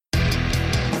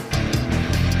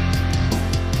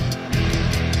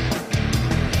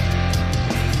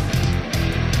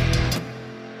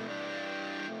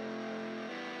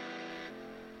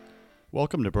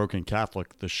Welcome to Broken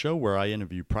Catholic, the show where I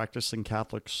interview practicing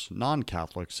Catholics,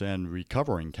 non-Catholics, and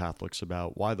recovering Catholics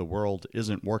about why the world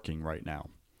isn't working right now,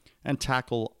 and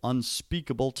tackle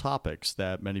unspeakable topics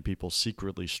that many people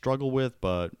secretly struggle with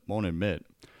but won't admit.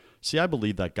 See, I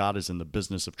believe that God is in the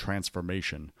business of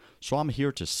transformation, so I'm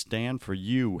here to stand for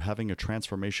you having a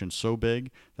transformation so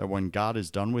big that when God is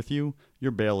done with you,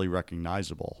 you're barely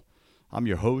recognizable. I'm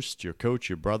your host, your coach,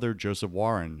 your brother, Joseph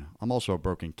Warren. I'm also a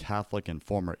broken Catholic and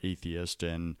former atheist,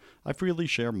 and I freely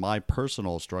share my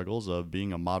personal struggles of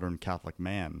being a modern Catholic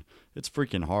man. It's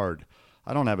freaking hard.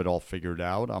 I don't have it all figured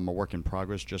out. I'm a work in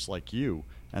progress just like you,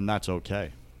 and that's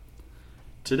okay.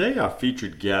 Today, our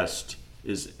featured guest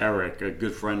is Eric, a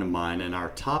good friend of mine, and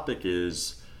our topic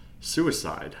is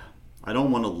suicide. I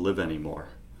don't want to live anymore.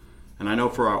 And I know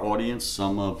for our audience,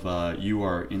 some of you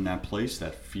are in that place,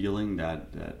 that feeling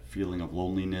of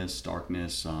loneliness,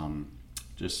 darkness,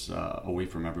 just away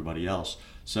from everybody else.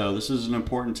 So this is an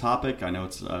important topic. I know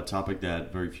it's a topic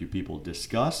that very few people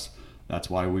discuss. That's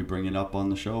why we bring it up on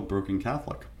the show, Broken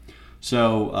Catholic.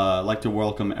 So I'd like to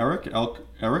welcome Eric.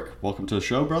 Eric, welcome to the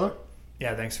show, brother.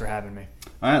 Yeah, thanks for having me.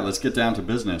 All right, let's get down to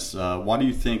business. Why do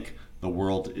you think the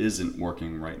world isn't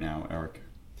working right now, Eric?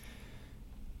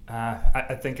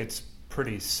 I think it's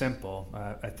pretty simple.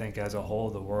 I think as a whole,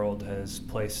 the world has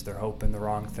placed their hope in the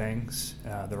wrong things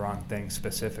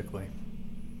specifically.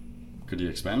 Could you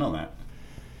expand on that?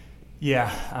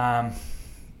 Yeah.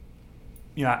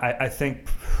 I think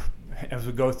as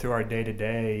we go through our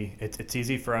day-to-day, it's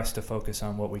easy for us to focus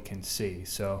on what we can see.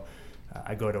 So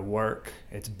I go to work,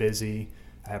 it's busy,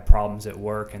 I have problems at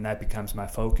work, and that becomes my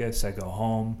focus. I go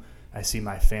home, I see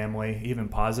my family, even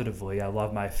positively, I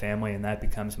love my family, and that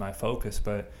becomes my focus.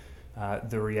 But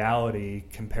the reality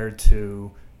compared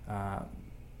to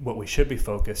what we should be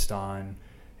focused on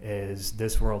is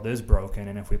this world is broken,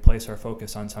 and if we place our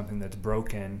focus on something that's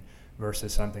broken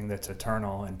versus something that's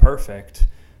eternal and perfect,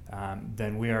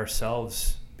 then we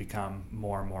ourselves become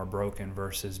more and more broken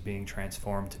versus being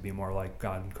transformed to be more like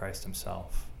God and Christ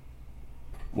himself.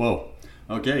 Whoa.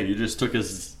 Okay, you just took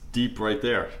us deep right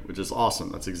there, which is awesome.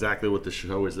 That's exactly what the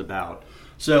show is about.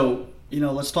 So,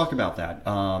 let's talk about that.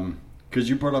 Because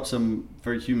you brought up some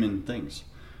very human things,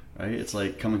 right? It's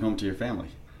like coming home to your family,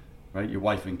 right? Your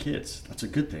wife and kids. That's a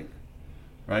good thing,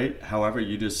 right? However,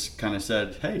 you just kind of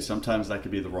said, hey, sometimes that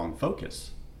could be the wrong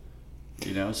focus.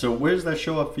 So where does that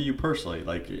show up for you personally?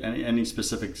 Like any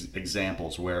specific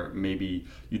examples where maybe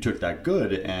you took that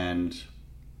good and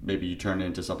maybe you turned it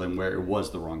into something where it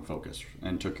was the wrong focus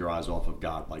and took your eyes off of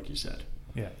God, like you said?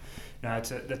 Yeah, no,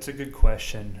 that's a good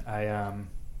question.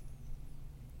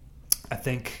 I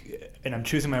think, and I'm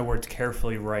choosing my words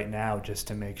carefully right now just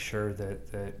to make sure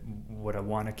that what I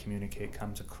want to communicate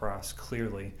comes across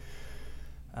clearly.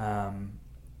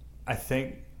 I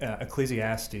think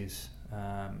Ecclesiastes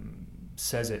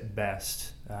says it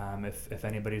best. If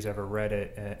anybody's ever read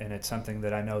it, and it's something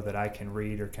that I know that I can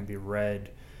read or can be read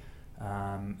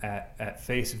at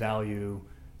face value,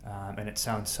 and it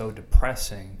sounds so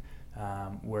depressing,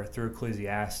 where through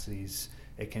Ecclesiastes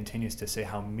it continues to say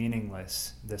how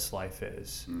meaningless this life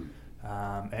is.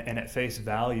 And at face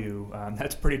value,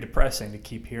 that's pretty depressing to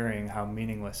keep hearing how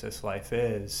meaningless this life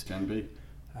is. Can be.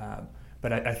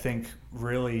 But I think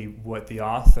really what the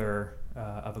author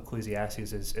of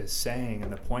Ecclesiastes is saying,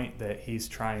 and the point that he's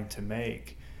trying to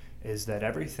make, is that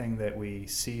everything that we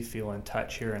see, feel, and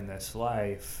touch here in this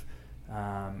life,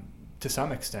 to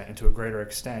some extent and to a greater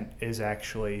extent, is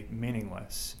actually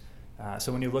meaningless.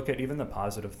 So when you look at even the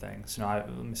positive things, let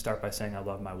me start by saying I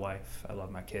love my wife, I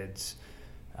love my kids.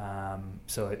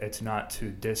 So it's not to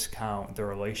discount the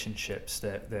relationships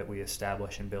that we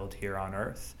establish and build here on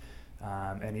earth,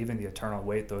 and even the eternal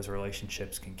weight those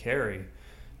relationships can carry.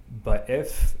 But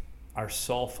if our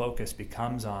sole focus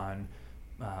becomes on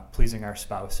pleasing our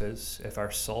spouses, if our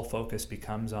sole focus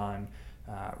becomes on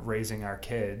raising our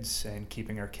kids and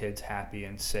keeping our kids happy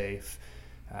and safe,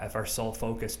 if our sole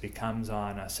focus becomes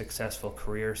on a successful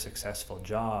career, successful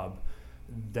job,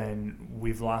 then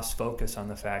we've lost focus on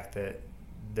the fact that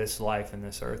this life and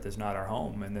this earth is not our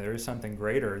home, and there is something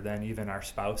greater than even our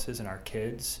spouses and our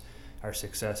kids, our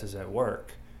successes at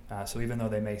work. So even though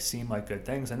they may seem like good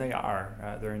things, and they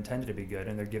are, they're intended to be good,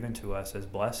 and they're given to us as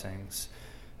blessings,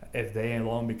 if they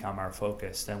alone become our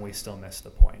focus, then we still miss the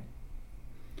point.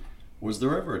 Was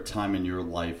there ever a time in your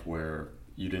life where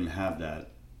you didn't have that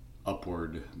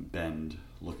upward bend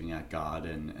looking at God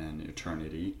and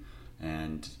eternity,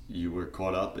 and you were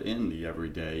caught up in the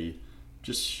everyday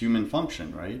just human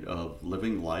function, right, of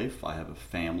living life? I have a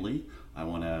family, I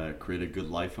want to create a good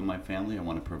life for my family, I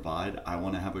want to provide, I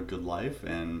want to have a good life,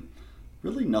 and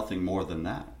really nothing more than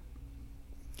that.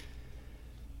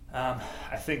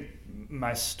 I think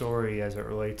my story as it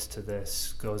relates to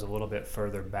this goes a little bit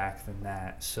further back than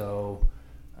that. So,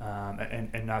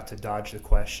 and not to dodge the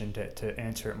question, to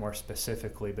answer it more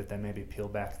specifically, but then maybe peel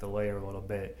back the layer a little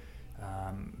bit.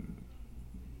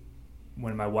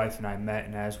 When my wife and I met,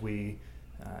 and as we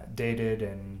dated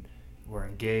and were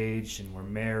engaged and were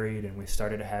married and we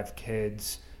started to have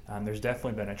kids, there's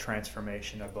definitely been a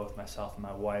transformation of both myself and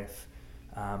my wife.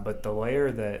 But the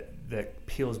layer that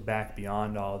peels back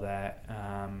beyond all that,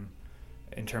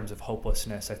 in terms of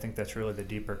hopelessness, I think that's really the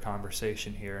deeper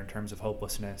conversation here in terms of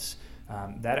hopelessness.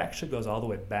 That actually goes all the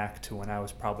way back to when I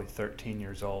was probably 13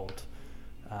 years old.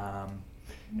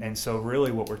 And so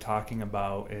really what we're talking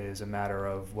about is a matter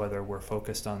of whether we're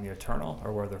focused on the eternal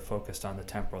or whether we're focused on the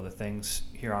temporal, the things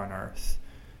here on earth.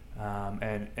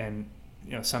 And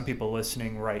you know, some people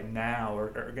listening right now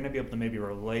are going to be able to maybe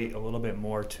relate a little bit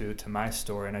more to my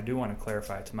story. And I do want to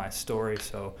clarify it's my story.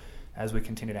 So as we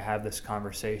continue to have this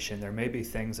conversation, there may be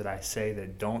things that I say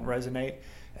that don't resonate.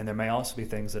 And there may also be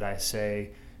things that I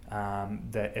say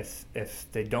that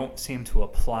if they don't seem to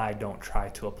apply, don't try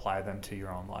to apply them to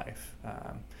your own life.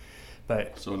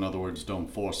 But so in other words, don't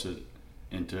force it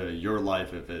into your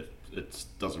life if it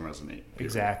doesn't resonate.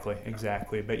 Period.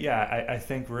 Exactly. But yeah, I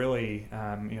think really,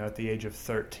 at the age of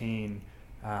 13,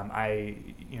 I'm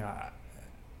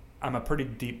a pretty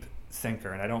deep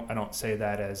thinker, and I don't say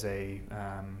that as a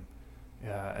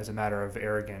matter of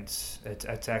arrogance.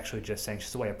 It's actually just saying it's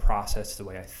just the way I process, the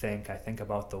way I think. I think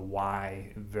about the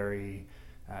why very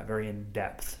in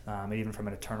depth, even from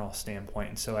an eternal standpoint.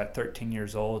 And so at 13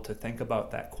 years old, to think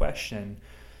about that question,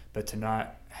 but to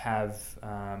not have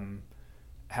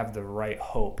the right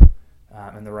hope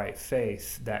and the right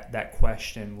faith that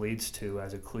question leads to,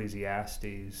 as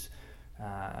Ecclesiastes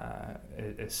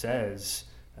it says,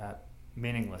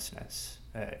 meaninglessness.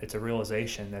 It's a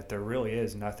realization that there really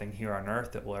is nothing here on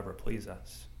earth that will ever please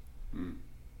us.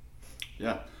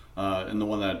 Yeah. And the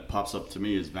one that pops up to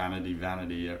me is vanity,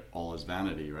 vanity, all is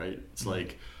vanity, right? It's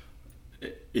like,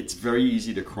 it's very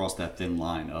easy to cross that thin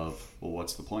line of, well,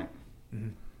 what's the point? Mm-hmm.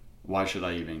 Why should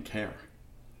I even care?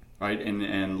 Right?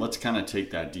 And let's kind of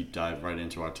take that deep dive right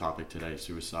into our topic today,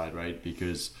 suicide, right?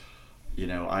 Because,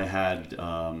 I had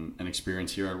an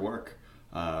experience here at work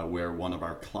where one of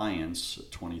our clients, a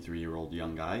 23-year-old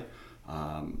young guy,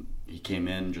 he came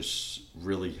in just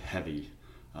really heavy.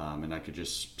 And I could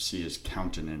just see his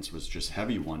countenance was just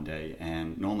heavy one day.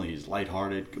 And normally he's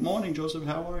lighthearted. Good morning, Joseph.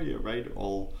 How are you? Right?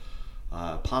 All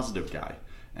positive guy.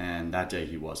 And that day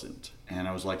he wasn't. And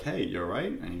I was like, hey, you all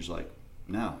right? And he was like,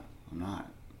 no, I'm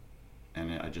not.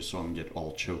 And I just saw him get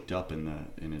all choked up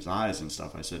in his eyes and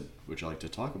stuff. I said, would you like to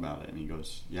talk about it? And he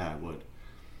goes, yeah, I would.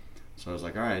 So I was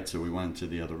like, all right. So we went to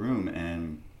the other room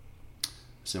and I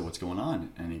said, what's going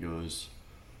on? And he goes,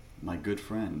 my good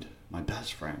friend, my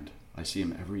best friend, I see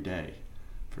him every day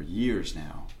for years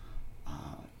now.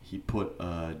 He put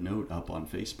a note up on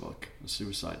Facebook, a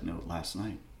suicide note last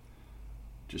night,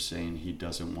 just saying he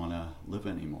doesn't want to live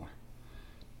anymore.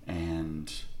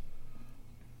 And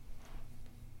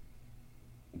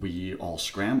we all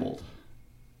scrambled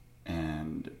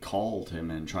and called him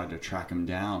and tried to track him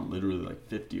down, literally like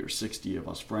 50 or 60 of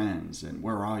us friends, and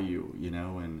where are you,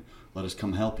 and let us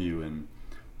come help you. And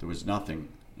there was nothing,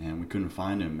 and we couldn't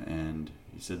find him. And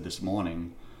he said this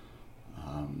morning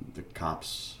the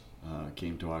cops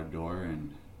came to our door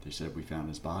and they said we found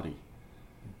his body.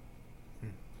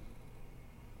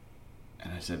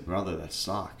 And I said, brother, that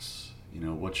sucks.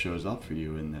 What shows up for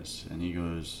you in this? And he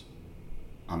goes,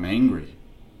 I'm angry.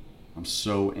 I'm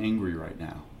so angry right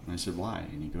now. And I said, why?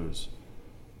 And he goes,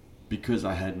 because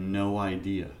I had no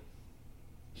idea.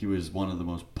 He was one of the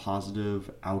most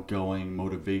positive, outgoing,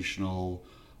 motivational.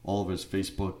 All of his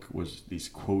Facebook was these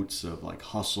quotes of like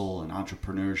hustle and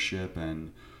entrepreneurship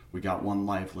and we got one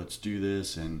life, let's do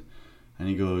this. And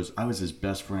he goes, I was his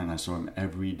best friend. I saw him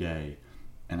every day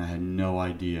and I had no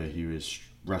idea he was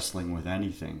wrestling with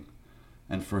anything.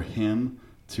 And for him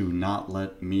to not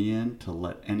let me in, to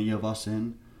let any of us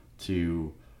in,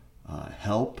 to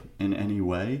help in any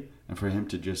way, and for him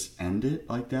to just end it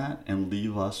like that and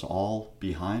leave us all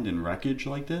behind in wreckage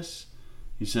like this,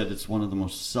 he said it's one of the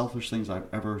most selfish things I've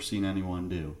ever seen anyone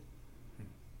do.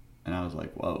 And I was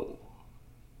like, whoa.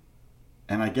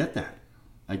 And I get that.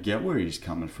 I get where he's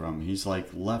coming from. He's like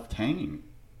left hanging.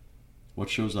 What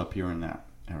shows up here in that,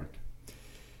 Eric?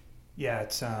 Yeah,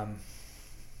 it's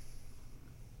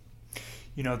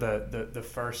the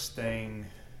first thing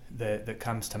that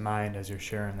comes to mind as you're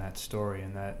sharing that story,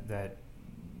 and that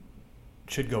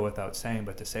should go without saying,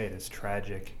 but to say it is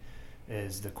tragic,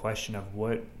 is the question of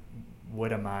what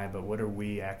am I, but what are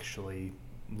we actually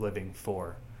living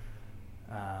for?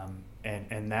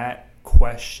 And that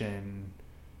question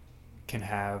can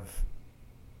have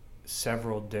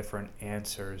several different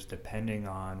answers depending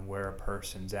on where a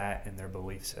person's at in their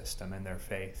belief system and their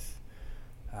faith.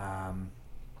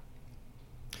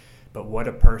 But what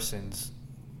a person's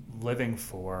living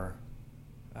for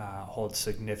holds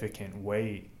significant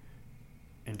weight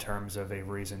in terms of a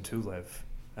reason to live.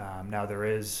 Now, there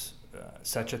is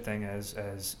such a thing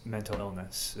as mental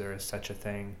illness. There is such a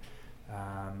thing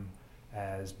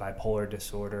as bipolar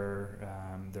disorder.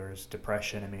 There's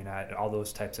depression. I mean, all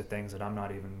those types of things that I'm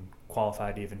not even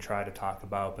qualified to even try to talk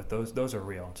about, but those are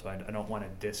real. So I don't want to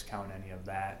discount any of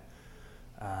that.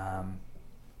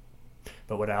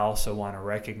 But what I also want to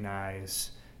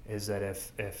recognize is that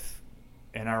if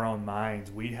in our own minds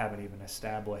we haven't even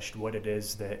established what it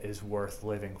is that is worth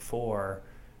living for,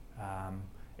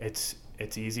 it's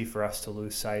easy for us to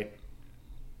lose sight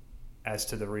as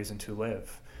to the reason to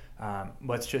live.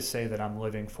 Let's just say that I'm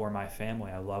living for my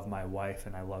family. I love my wife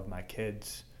and I love my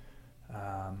kids.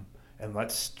 And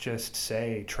let's just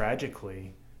say,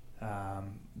 tragically,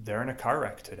 they're in a car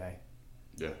wreck today.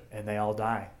 Yeah. And they all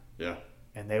die. Yeah.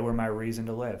 And they were my reason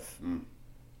to live.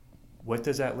 What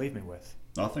does that leave me with?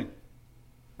 Nothing.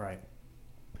 Right.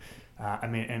 I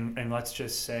mean, and let's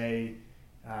just say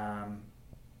I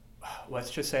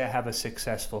have a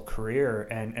successful career,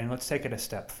 and let's take it a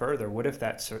step further. What if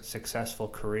that successful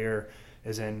career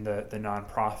is in the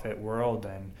nonprofit world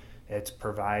and it's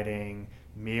providing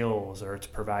meals, or it's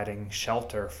providing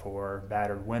shelter for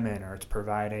battered women, or it's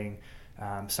providing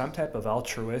some type of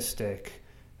altruistic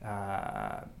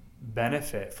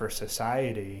benefit for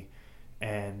society,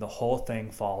 and the whole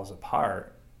thing falls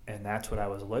apart, and that's what I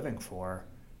was living for,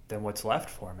 then what's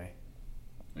left for me?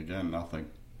 Again, nothing.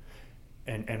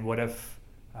 And what if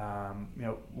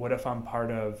what if I'm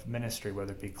part of ministry,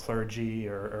 whether it be clergy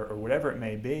or whatever it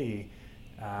may be,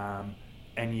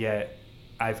 and yet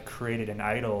I've created an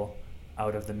idol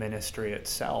out of the ministry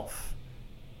itself?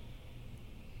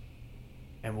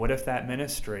 And what if that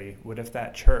ministry, what if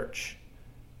that church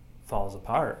falls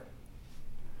apart?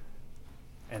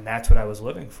 And that's what I was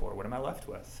living for. What am I left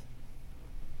with?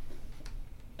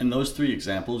 And those three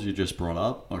examples you just brought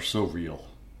up are so real,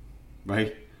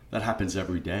 right? That happens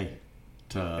every day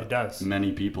to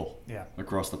many people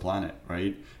across the planet,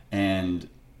 right? And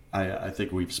I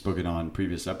think we've spoken on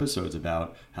previous episodes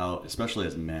about how, especially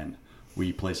as men,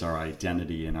 we place our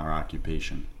identity in our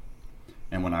occupation.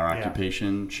 And when our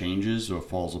occupation changes or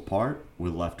falls apart, we're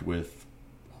left with,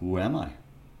 who am I?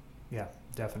 Yeah,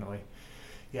 definitely.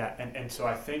 Yeah, and so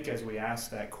I think as we ask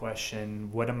that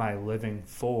question, what am I living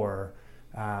for,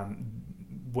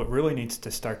 what really needs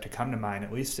to start to come to mind,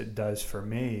 at least it does for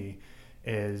me,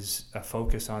 is a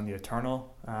focus on the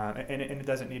eternal. And it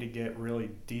doesn't need to get really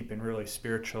deep and really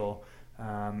spiritual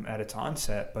at its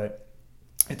onset, but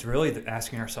it's really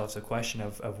asking ourselves the question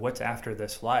of what's after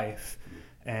this life,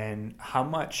 and how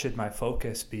much should my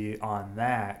focus be on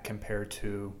that compared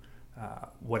to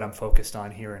what I'm focused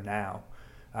on here and now.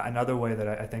 Another way that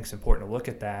I think is important to look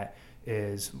at that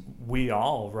is we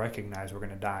all recognize we're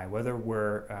going to die, whether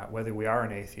we are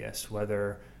an atheist,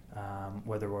 whether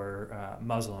we're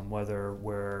Muslim, whether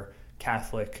we're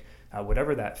Catholic,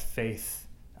 whatever that faith,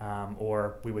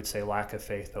 or we would say lack of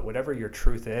faith, but whatever your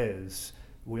truth is,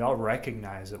 we all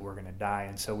recognize that we're going to die.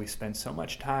 And so we spend so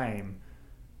much time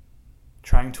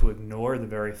trying to ignore the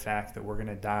very fact that we're going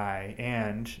to die,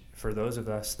 and for those of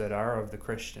us that are of the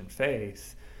Christian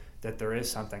faith, that there is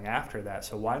something after that.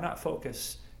 So why not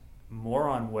focus more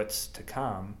on what's to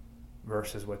come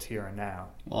versus what's here and now?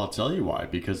 Well, I'll tell you why.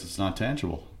 Because it's not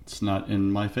tangible. It's not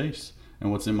in my face.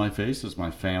 And what's in my face is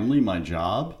my family, my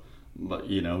job, but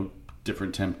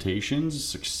different temptations,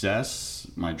 success,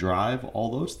 my drive,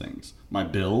 all those things. My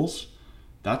bills.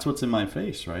 That's what's in my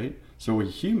face, right? So we're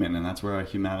human, and that's where our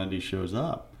humanity shows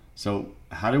up. So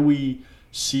how do we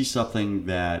see something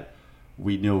that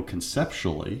we know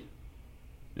conceptually,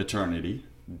 eternity,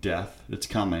 death, it's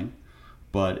coming,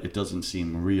 but it doesn't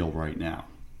seem real right now?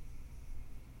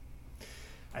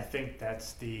 I think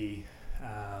that's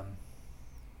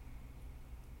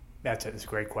that's a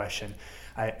great question.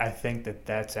 I think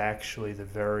that's actually the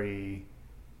very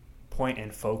point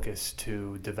and focus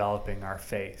to developing our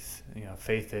faith.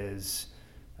 Faith is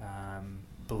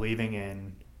believing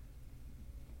in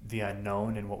the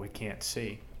unknown and what we can't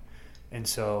see. And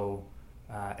so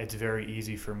it's very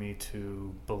easy for me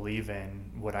to believe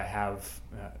in what I have,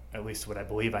 at least what I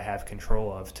believe I have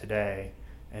control of today,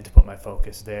 and to put my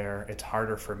focus there. It's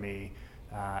harder for me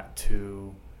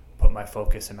to put my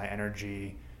focus and my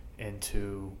energy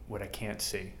into what I can't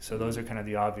see. So those are kind of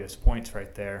the obvious points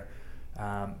right there.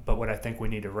 But what I think we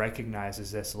need to recognize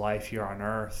is this life here on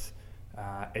earth,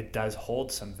 it does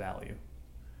hold some value.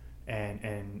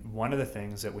 And one of the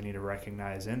things that we need to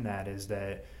recognize in that is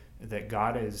that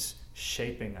God is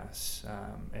shaping us,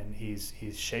 and He's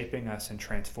shaping us and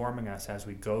transforming us as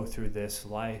we go through this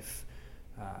life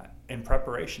in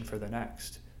preparation for the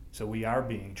next. So we are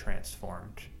being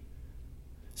transformed.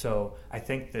 So I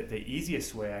think that the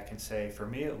easiest way I can say, for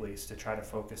me at least, to try to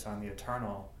focus on the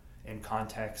eternal in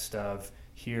context of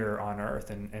here on earth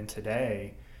and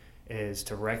today is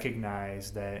to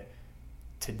recognize that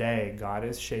today God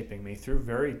is shaping me through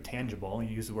very tangible, you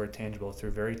use the word tangible,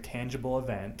 through very tangible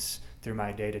events through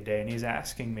my day-to-day, and He's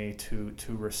asking me to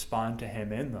respond to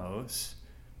Him in those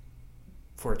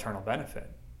for eternal benefit.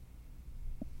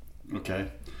 Okay.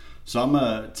 So I'm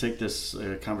going to take this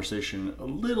conversation a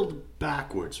little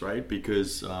backwards, right?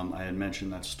 Because I had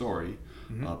mentioned that story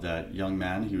of that young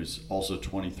man. He was also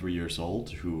 23 years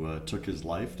old who took his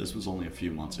life. This was only a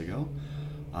few months ago.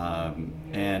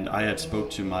 And I had spoke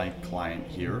to my client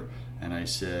here, and I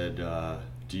said,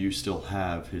 do you still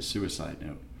have his suicide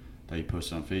note that he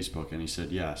posted on Facebook? And he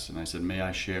said, yes. And I said, may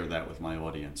I share that with my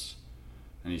audience?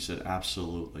 And he said,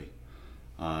 absolutely.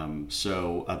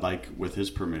 So I'd like, with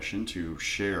his permission, to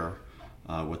share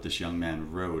what this young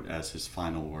man wrote as his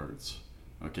final words.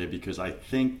 Okay, because I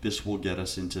think this will get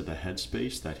us into the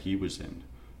headspace that he was in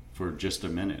for just a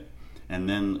minute. And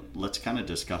then let's kind of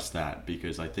discuss that,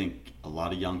 because I think a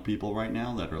lot of young people right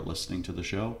now that are listening to the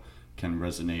show can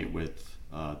resonate with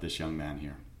this young man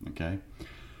here. Okay,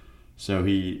 so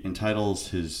he entitles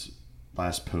his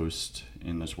last post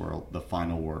in this world, "The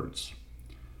Final Words."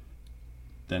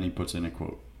 Then he puts in a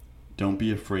quote: "Don't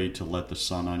be afraid to let the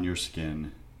sun on your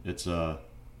skin. It's a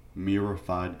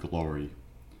mirrified glory.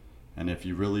 And if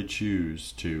you really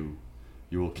choose to,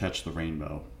 you will catch the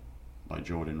rainbow," by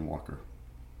Jordan Walker.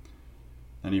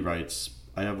 Then he writes,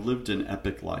 "I have lived an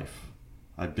epic life.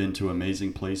 I've been to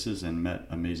amazing places and met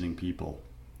amazing people.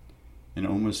 In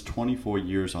almost 24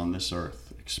 years on this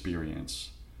earth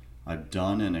experience, I've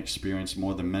done and experienced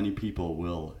more than many people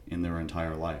will in their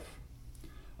entire life.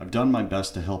 I've done my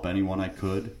best to help anyone I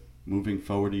could, moving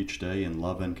forward each day in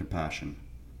love and compassion.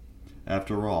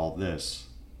 After all this,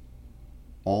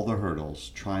 all the hurdles,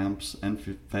 triumphs, and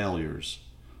failures,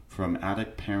 from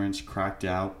addict parents cracked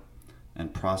out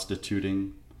and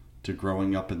prostituting to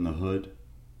growing up in the hood,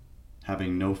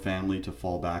 having no family to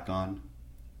fall back on,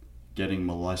 getting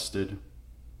molested,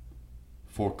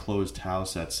 foreclosed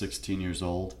house at 16 years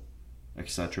old,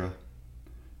 etc.,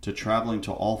 to traveling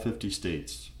to all 50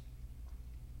 states,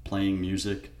 playing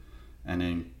music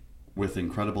with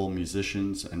incredible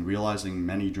musicians and realizing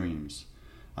many dreams,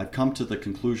 I've come to the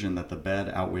conclusion that the bad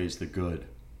outweighs the good.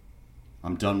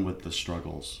 I'm done with the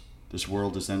struggles. This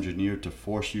world is engineered to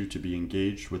force you to be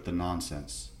engaged with the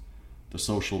nonsense, the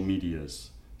social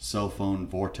medias, cell phone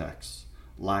vortex,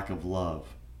 lack of love,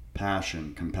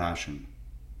 passion, compassion.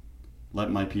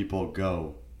 Let my people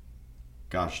go.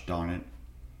 Gosh darn it.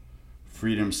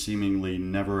 Freedom seemingly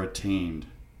never attained,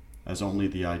 as only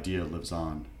the idea lives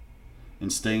on. In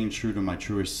staying true to my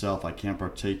truest self, I can't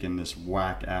partake in this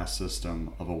whack-ass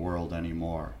system of a world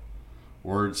anymore.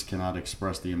 Words cannot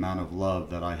express the amount of love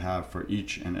that I have for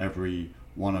each and every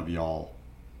one of y'all.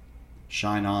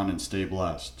 Shine on and stay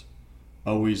blessed.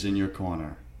 Always in your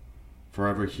corner.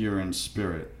 Forever here in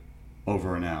spirit.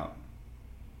 Over and out.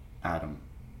 Adam."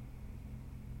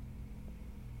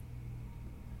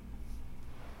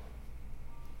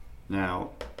 Now,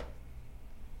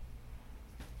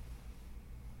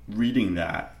 reading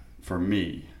that, for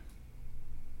me,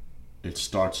 it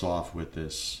starts off with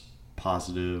this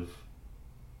positive,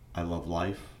 I love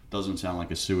life. Doesn't sound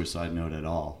like a suicide note at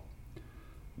all.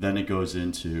 Then it goes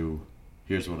into,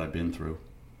 here's what I've been through.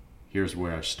 Here's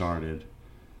where I started.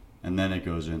 And then it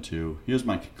goes into, here's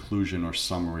my conclusion or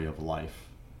summary of life.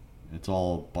 It's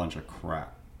all a bunch of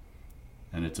crap.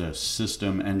 And it's a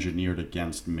system engineered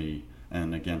against me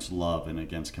and against love and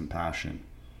against compassion.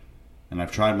 And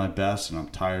I've tried my best, and I'm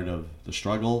tired of the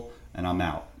struggle, and I'm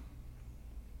out.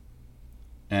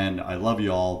 And I love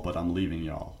y'all, but I'm leaving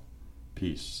y'all.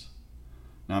 Peace.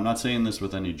 Now, I'm not saying this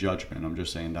with any judgment. I'm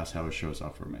just saying that's how it shows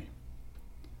up for me.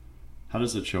 How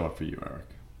does it show up for you, Eric?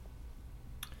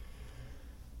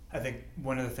 I think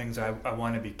one of the things I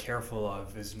want to be careful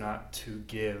of is not to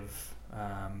give,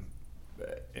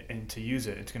 and to use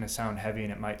it, it's going to sound heavy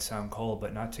and it might sound cold,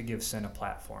 but not to give sin a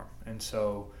platform. And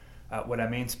so what I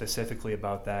mean specifically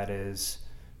about that is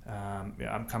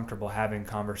I'm comfortable having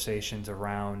conversations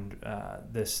around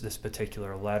this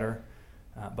particular letter,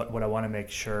 but what I want to make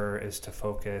sure is to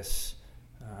focus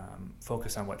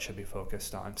on what should be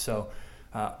focused on. So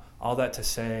all that to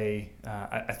say,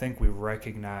 I think we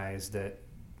recognize that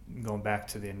going back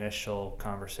to the initial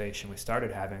conversation we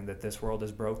started having, that this world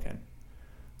is broken.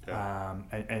 Yeah.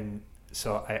 And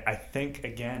so I think,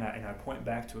 again, I point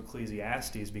back to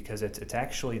Ecclesiastes because it's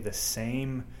actually the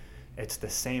same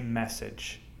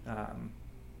message.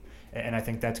 And I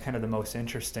think that's kind of the most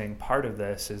interesting part of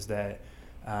this, is that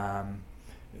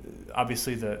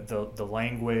obviously the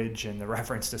language and the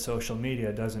reference to social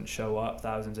media doesn't show up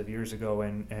thousands of years ago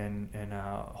in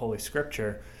Holy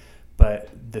Scripture, but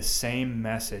the same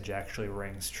message actually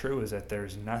rings true, is that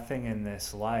there's nothing in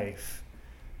this life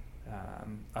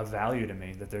of value to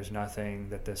me, that there's nothing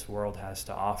that this world has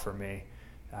to offer me,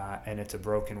 and it's a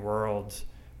broken world,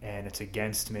 and it's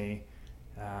against me.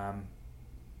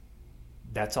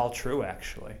 That's all true,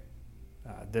 actually.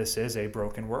 This is a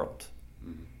broken world.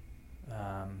 Mm-hmm.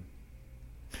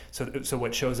 So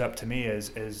what shows up to me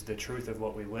is the truth of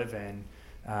what we live in,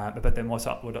 but then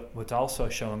what's also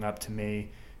showing up to me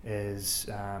is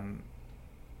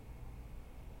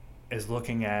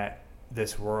looking at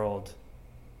this world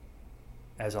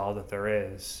as all that there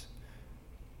is.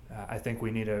 I think we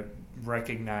need to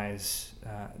recognize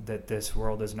that this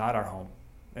world is not our home,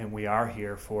 and we are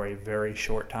here for a very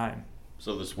short time.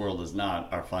 So this world is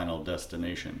not our final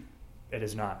destination. It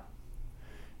is not.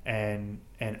 And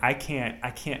I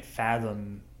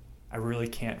really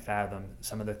can't fathom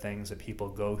some of the things that people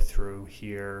go through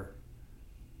here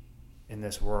in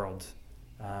this world.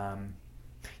 I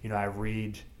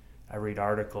read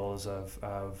articles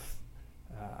of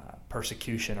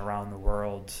persecution around the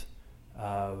world,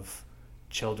 of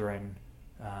children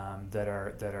that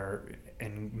are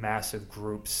in massive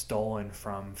groups stolen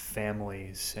from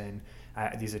families, and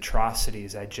these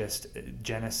atrocities,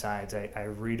 genocides. I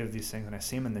read of these things and I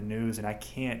see them in the news, and I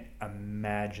can't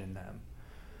imagine them.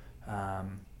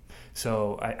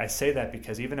 So I say that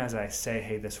because even as I say,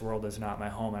 hey, this world is not my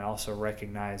home, I also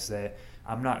recognize that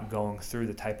I'm not going through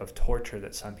the type of torture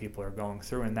that some people are going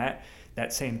through. And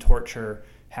that same torture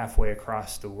halfway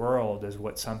across the world is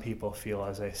what some people feel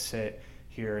as they sit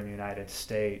here in the United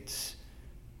States,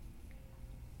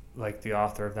 like the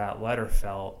author of that letter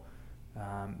felt,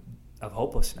 of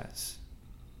hopelessness.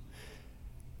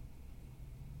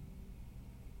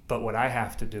 But what I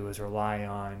have to do is rely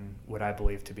on what I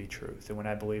believe to be truth. And what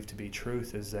I believe to be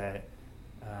truth is that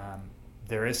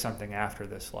there is something after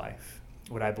this life.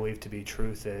 What I believe to be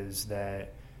truth is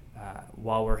that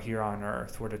while we're here on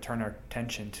earth, we're to turn our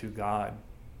attention to God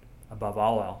above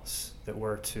all else, that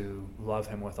we're to love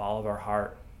Him with all of our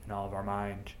heart and all of our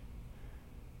mind,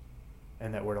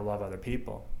 and that we're to love other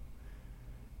people.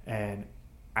 And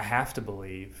I have to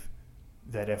believe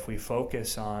that if we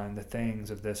focus on the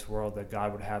things of this world that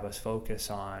God would have us focus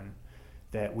on,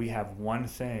 that we have one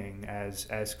thing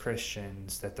as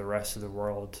Christians that the rest of the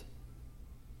world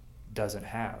doesn't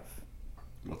have.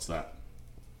 What's that?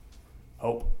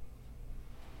 Hope.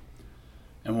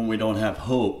 And when we don't have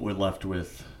hope, we're left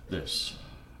with this.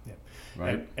 Yeah.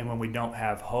 Right? And when we don't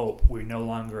have hope, we no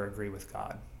longer agree with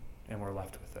God, and we're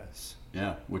left with this.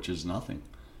 Yeah, which is nothing.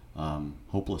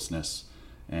 Hopelessness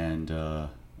and a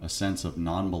sense of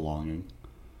non-belonging,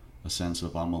 a sense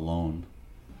of I'm alone,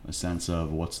 a sense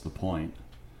of what's the point,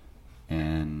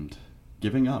 and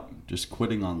giving up, just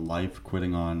quitting on life,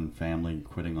 quitting on family,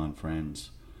 quitting on friends,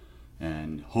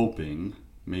 and hoping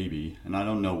maybe, and I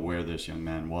don't know where this young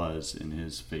man was in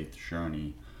his faith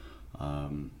journey,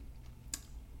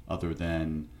 other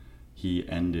than he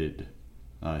ended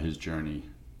his journey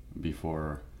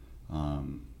before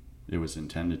it was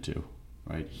intended to,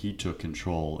 right? He took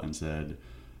control and said,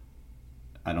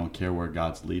 I don't care where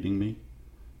God's leading me.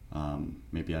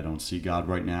 Maybe I don't see God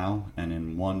right now. And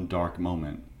in one dark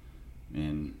moment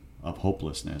of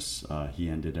hopelessness, he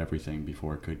ended everything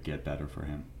before it could get better for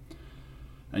him.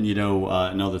 And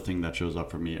another thing that shows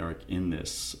up for me, Eric, in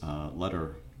this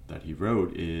letter that he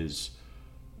wrote is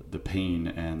the pain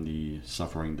and the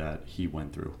suffering that he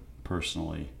went through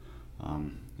personally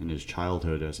in his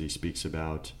childhood, as he speaks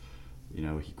about.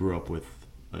 He grew up with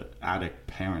addict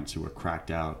parents who were cracked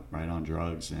out, right, on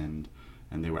drugs, and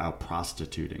they were out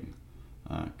prostituting.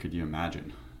 Could you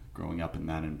imagine growing up in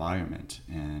that environment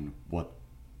and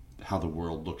how the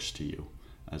world looks to you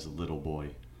as a little boy,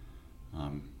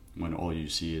 when all you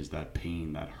see is that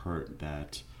pain, that hurt,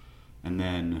 and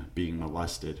then being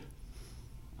molested.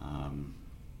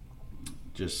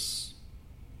 Just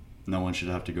no one should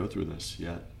have to go through this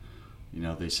yet.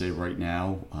 They say right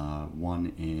now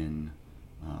 1 in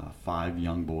 5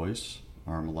 young boys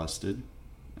are molested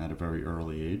at a very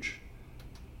early age,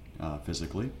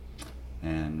 physically,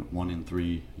 and 1 in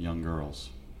 3 young girls.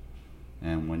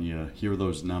 And when you hear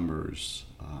those numbers,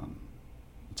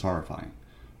 it's horrifying,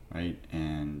 right?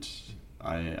 And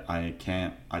I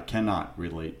cannot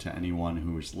relate to anyone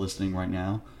who is listening right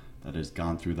now that has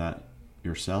gone through that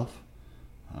yourself.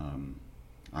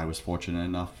 I was fortunate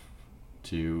enough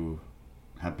to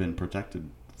have been protected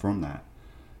from that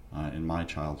in my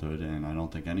childhood, and I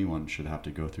don't think anyone should have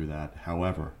to go through that.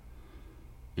 However,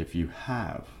 if you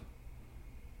have,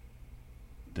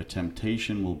 the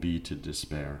temptation will be to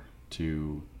despair,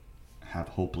 to have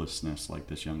hopelessness like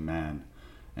this young man,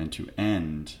 and to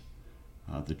end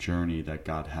the journey that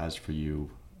God has for you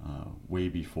way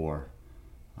before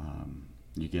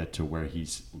you get to where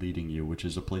He's leading you, which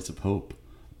is a place of hope,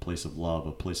 a place of love,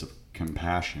 a place of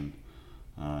compassion,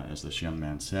 as this young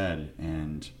man said.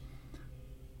 And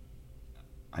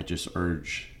I just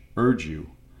urge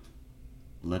you,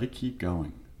 let it keep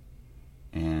going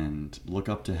and look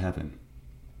up to heaven.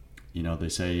 You know, they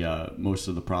say most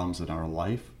of the problems in our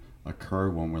life occur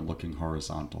when we're looking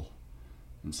horizontal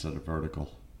instead of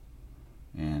vertical.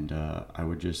 And I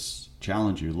would just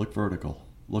challenge you, look vertical,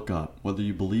 look up, whether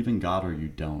you believe in God or you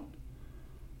don't.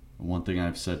 One thing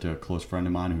I've said to a close friend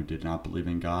of mine who did not believe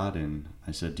in God, and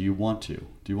I said, do you want to?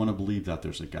 Do you want to believe that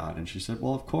there's a God? And she said,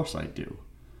 well, of course I do.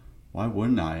 Why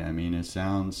wouldn't I? I mean, it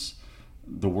sounds,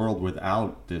 the world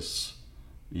without this,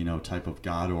 you know, type of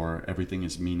God, or everything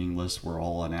is meaningless, we're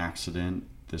all an accident,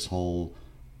 this whole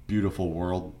beautiful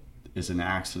world is an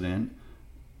accident.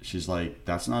 She's like,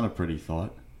 that's not a pretty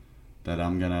thought, that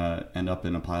I'm going to end up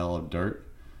in a pile of dirt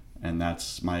and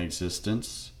that's my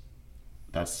existence.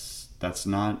 That's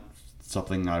not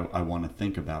something I want to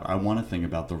think about. I want to think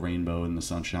about the rainbow and the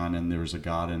sunshine, and there's a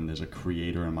God and there's a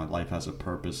creator, and my life has a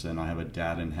purpose, and I have a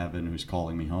dad in heaven who's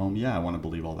calling me home. Yeah, I want to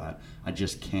believe all that. I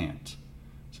just can't.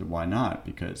 So why not?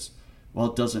 Because, well,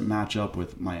 it doesn't match up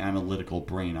with my analytical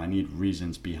brain. I need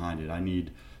reasons behind it. I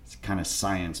need kind of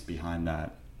science behind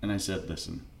that. And I said,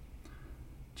 listen,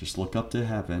 just look up to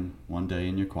heaven one day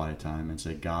in your quiet time and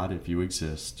say, God, if you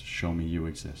exist, show me you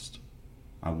exist.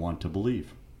 I want to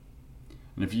believe.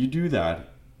 And if you do that,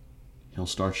 He'll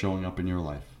start showing up in your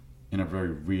life in a very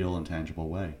real and tangible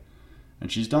way.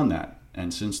 And she's done that.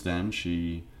 And since then,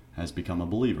 she has become a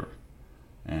believer.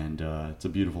 And it's a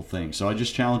beautiful thing. So I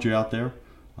just challenge you out there,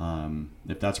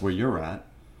 if that's where you're at,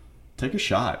 take a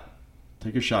shot.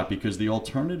 Take a shot, because the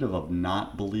alternative of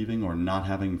not believing or not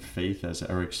having faith, as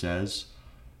Eric says,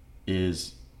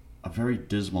 is a very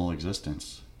dismal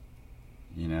existence.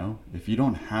 You know, if you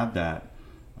don't have that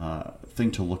thing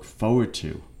to look forward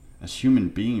to as human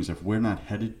beings, if we're not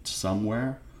headed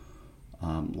somewhere,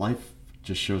 life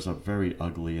just shows up very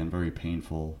ugly and very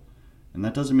painful. And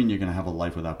that doesn't mean you're going to have a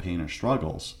life without pain or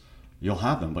struggles. You'll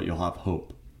have them, but you'll have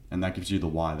hope. And that gives you the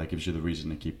why. That gives you the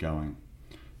reason to keep going.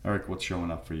 Eric, what's showing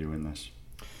up for you in this?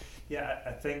 Yeah,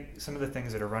 I think some of the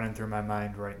things that are running through my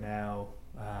mind right now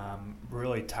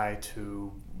really tie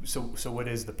to, so what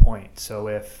is the point? So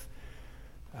if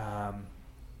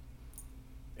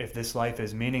this life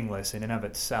is meaningless in and of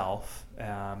itself,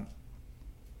 then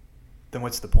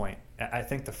what's the point? I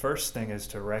think the first thing is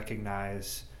to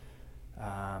recognize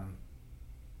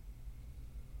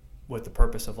what the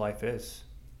purpose of life is.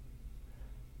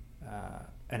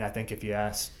 And I think if you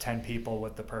ask 10 people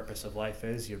what the purpose of life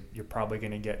is, you're probably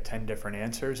going to get 10 different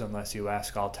answers, unless you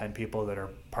ask all 10 people that are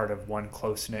part of one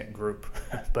close-knit group.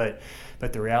 but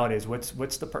the reality is,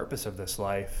 what's the purpose of this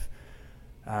life?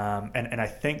 And I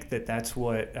think that's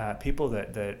what people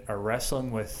that are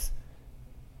wrestling with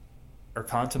or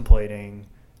contemplating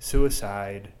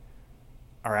suicide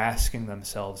are asking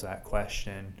themselves that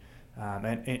question.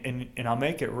 And I'll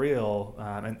make it real.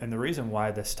 And the reason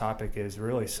why this topic is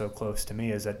really so close to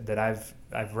me is that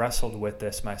I've wrestled with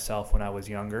this myself when I was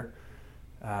younger.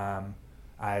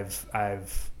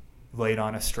 I've laid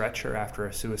on a stretcher after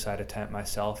a suicide attempt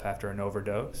myself after an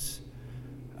overdose.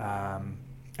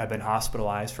 I've been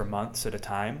hospitalized for months at a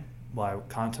time while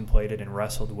I contemplated and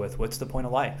wrestled with what's the point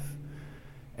of life.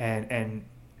 And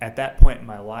at that point in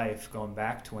my life, going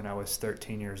back to when I was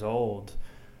 13 years old,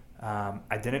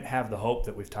 I didn't have the hope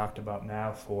that we've talked about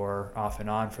now for off and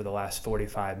on for the last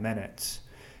 45 minutes.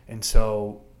 And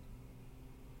so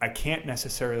I can't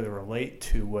necessarily relate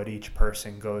to what each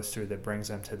person goes through that brings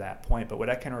them to that point. But what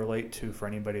I can relate to for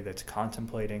anybody that's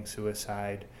contemplating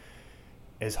suicide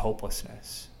is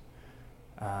hopelessness.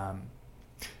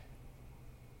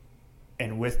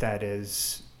 And with that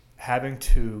is having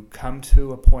to come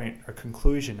to a point or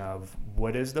conclusion of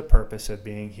what is the purpose of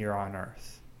being here on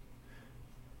earth.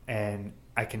 And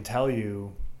I can tell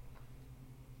you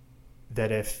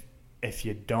that if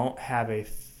you don't have a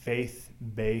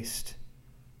faith-based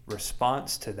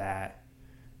response to that,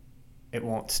 it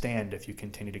won't stand if you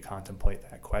continue to contemplate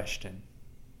that question.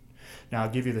 Now, I'll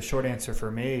give you the short answer for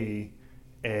me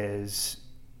is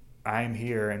I'm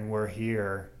here and we're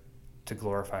here to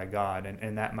glorify God.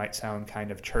 And that might sound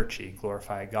kind of churchy,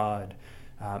 glorify God.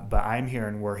 But I'm here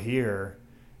and we're here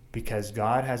because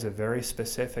God has a very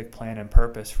specific plan and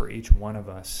purpose for each one of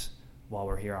us while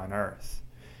we're here on earth.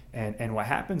 And what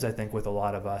happens, I think, with a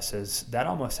lot of us is that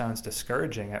almost sounds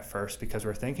discouraging at first because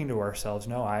we're thinking to ourselves,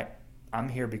 no, I'm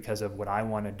here because of what I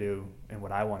want to do and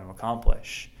what I want to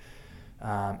accomplish.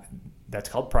 That's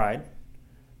called pride.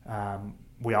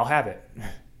 We all have it.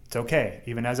 It's okay.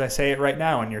 Even as I say it right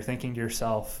now, and you're thinking to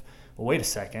yourself, well, wait a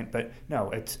second, but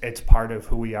no, it's part of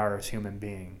who we are as human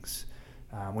beings.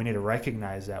 We need to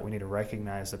recognize that. We need to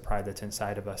recognize the pride that's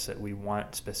inside of us, that we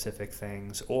want specific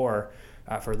things. Or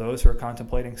for those who are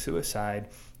contemplating suicide,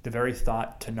 the very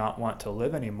thought to not want to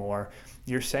live anymore,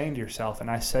 you're saying to yourself,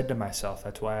 and I said to myself,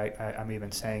 that's why I'm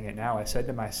even saying it now, I said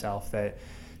to myself that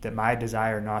my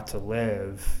desire not to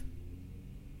live,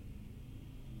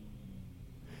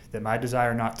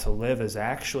 is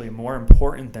actually more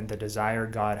important than the desire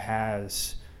God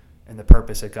has and the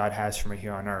purpose that God has for me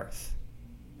here on earth.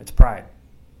 It's pride.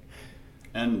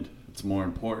 And it's more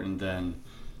important than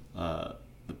the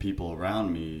people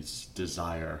around me's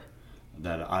desire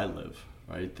that I live,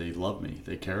 right? They love me.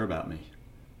 They care about me,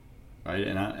 right?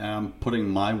 And I'm putting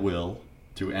my will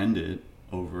to end it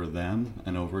over them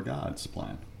and over God's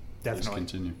plan. Definitely. Just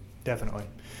continue. Definitely.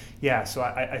 Yeah, so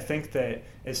I think that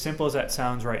as simple as that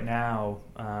sounds right now,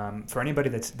 for anybody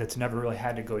that's never really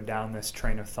had to go down this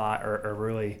train of thought or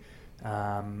really,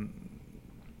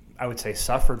 I would say,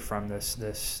 suffered from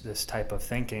this type of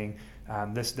thinking,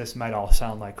 this might all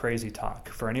sound like crazy talk.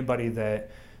 For anybody that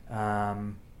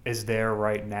is there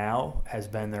right now, has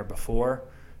been there before,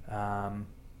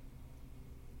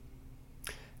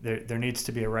 there needs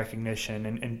to be a recognition,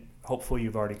 and hopefully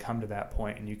you've already come to that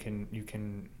point, and you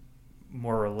can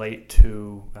more relate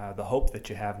to the hope that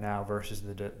you have now versus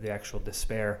the actual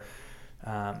despair.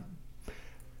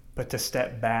 But to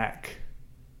step back,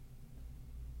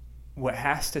 what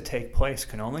has to take place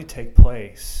can only take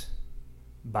place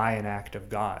by an act of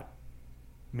God.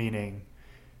 Meaning,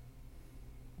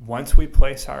 once we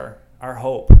place our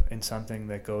hope in something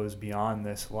that goes beyond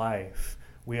this life,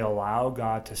 we allow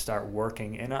God to start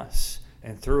working in us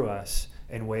and through us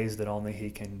in ways that only He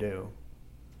can do.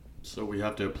 So we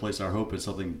have to place our hope in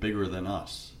something bigger than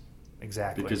us.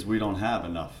 Exactly. Because we don't have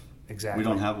enough. Exactly. We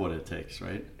don't have what it takes,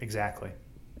 right? Exactly.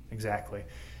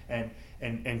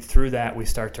 And through that we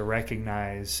start to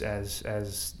recognize,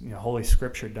 as you know, Holy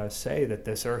Scripture does say, that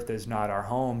this earth is not our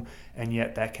home, and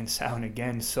yet that can sound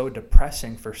again so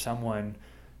depressing for someone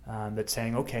that's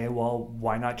saying, okay, well,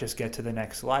 why not just get to the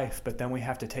next life? But then we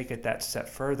have to take it that step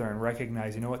further and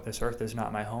recognize, you know what, this earth is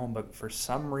not my home, but for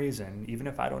some reason, even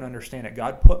if I don't understand it,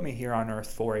 God put me here on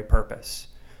earth for a purpose.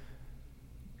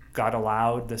 God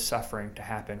allowed the suffering to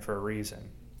happen for a reason.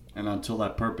 And until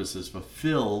that purpose is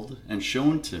fulfilled and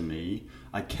shown to me,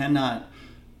 I cannot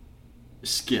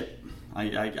skip.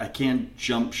 I can't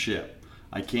jump ship.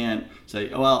 I can't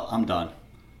say, oh, well, I'm done.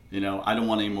 You know, I don't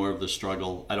want any more of the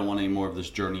struggle. I don't want any more of this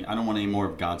journey. I don't want any more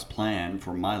of God's plan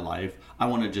for my life. I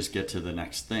want to just get to the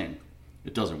next thing.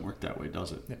 It doesn't work that way,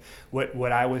 does it?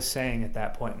 What I was saying at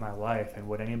that point in my life, and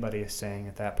what anybody is saying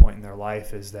at that point in their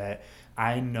life, is that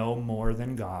I know more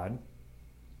than God,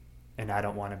 and I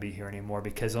don't want to be here anymore.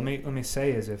 Because let me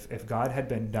say is, if God had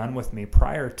been done with me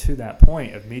prior to that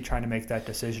point of me trying to make that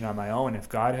decision on my own, if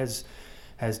God has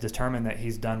determined that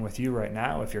He's done with you right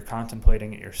now, if you're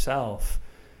contemplating it yourself,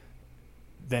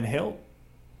 then he'll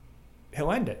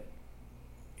end it.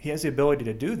 He has the ability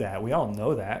to do that. We all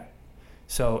know that.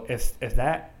 So if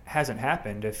that hasn't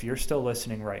happened, if you're still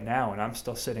listening right now and I'm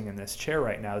still sitting in this chair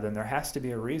right now, then there has to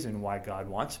be a reason why God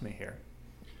wants me here.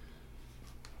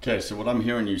 Okay, so what I'm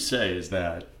hearing you say is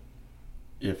that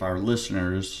if our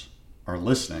listeners are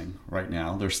listening right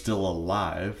now, they're still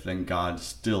alive, then God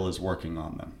still is working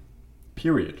on them.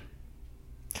 Period.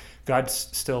 God's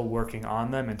still working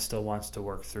on them and still wants to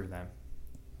work through them.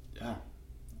 Yeah.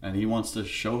 And He wants to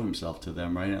show Himself to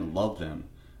them, right? And love them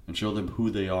and show them who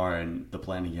they are and the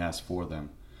plan He has for them.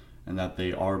 And that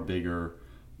they are bigger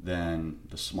than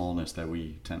the smallness that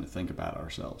we tend to think about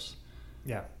ourselves.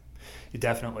 Yeah,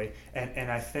 definitely.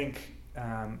 And I think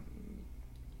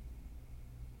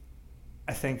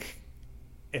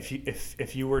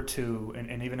if you were to,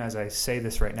 and even as I say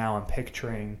this right now, I'm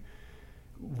picturing,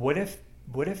 what if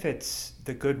it's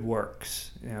the good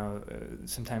works? You know,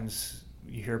 sometimes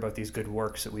you hear about these good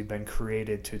works that we've been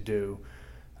created to do.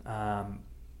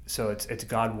 So it's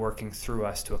God working through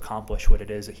us to accomplish what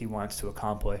it is that He wants to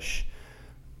accomplish.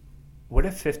 What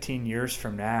if 15 years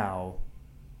from now,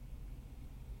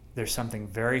 there's something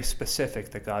very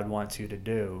specific that God wants you to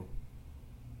do,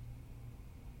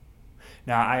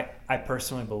 Now, I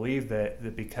personally believe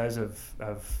that because of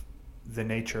the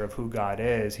nature of who God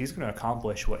is, he's going to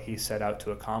accomplish what he set out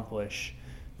to accomplish,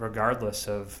 regardless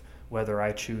of whether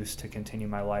I choose to continue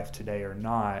my life today or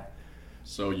not.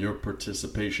 So your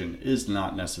participation is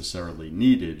not necessarily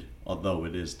needed, although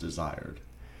it is desired.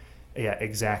 Yeah,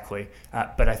 exactly.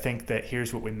 But I think that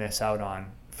here's what we miss out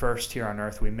on. First, here on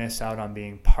earth, we miss out on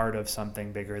being part of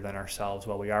something bigger than ourselves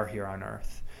while we are here on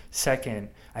earth. Second,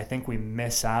 I think we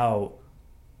miss out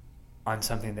on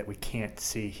something that we can't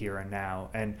see here and now.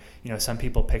 And, some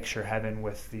people picture heaven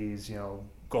with these,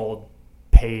 gold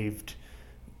paved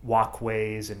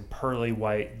walkways and pearly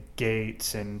white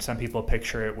gates, and some people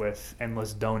picture it with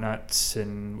endless donuts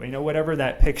and whatever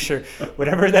that picture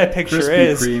Krispy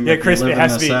is. Kreme Yeah, if you crispy. live It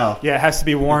has in to the be. South. Yeah, it has to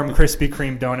be warm Krispy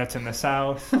Kreme donuts in the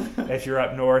South. If you're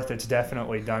up north, it's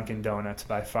definitely Dunkin' Donuts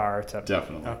by far. It's up.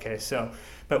 Definitely. Okay, so,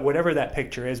 but whatever that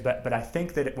picture is, but I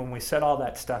think that when we set all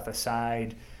that stuff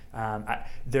aside,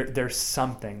 there's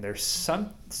something,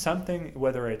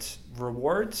 whether it's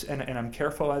rewards, and I'm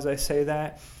careful as I say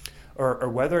that, or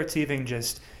whether it's even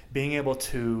just being able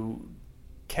to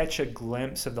catch a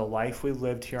glimpse of the life we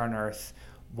lived here on earth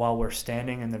while we're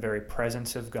standing in the very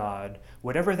presence of God,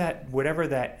 whatever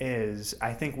that is,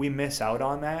 I think we miss out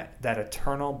on that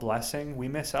eternal blessing. We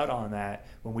miss out on that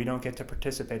when we don't get to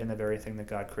participate in the very thing that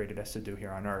God created us to do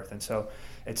here on earth. And so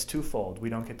it's twofold. We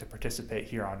don't get to participate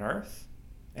here on earth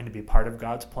and to be part of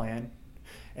God's plan.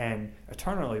 And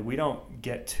eternally, we don't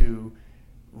get to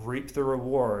reap the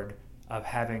reward of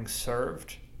having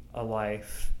served a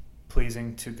life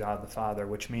pleasing to God the Father,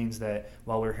 which means that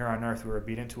while we're here on earth, we're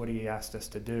obedient to what he asked us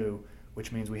to do,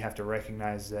 which means we have to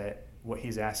recognize that what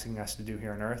he's asking us to do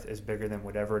here on earth is bigger than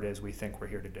whatever it is we think we're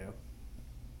here to do.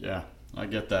 Yeah, I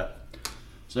get that.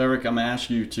 So Eric, I'm going to ask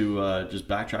you to just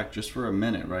backtrack just for a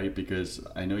minute, right? Because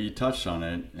I know you touched on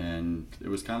it and it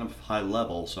was kind of high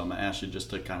level. So I'm going to ask you just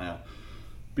to kind of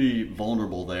be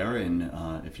vulnerable there, and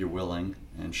if you're willing,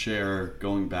 and share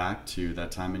going back to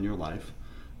that time in your life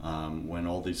when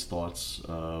all these thoughts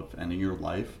of ending your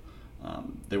life,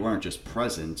 they weren't just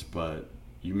present, but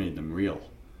you made them real,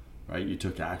 right? You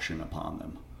took action upon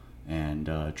them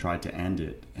and tried to end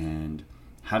it. And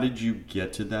how did you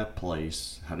get to that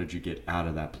place? How did you get out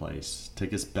of that place?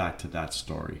 Take us back to that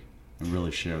story and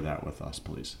really share that with us,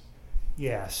 please.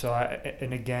 Yeah, so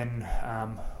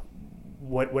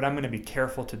what I'm going to be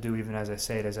careful to do, even as I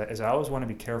say it, is I always want to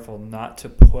be careful not to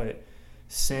put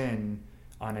sin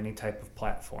on any type of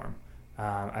platform.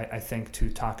 I think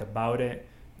to talk about it,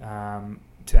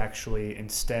 to actually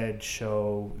instead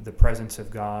show the presence of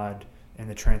God and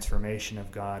the transformation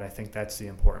of God, I think that's the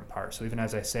important part. So even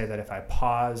as I say that, if I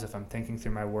pause, if I'm thinking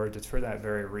through my words, it's for that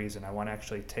very reason. I want to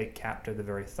actually take captive the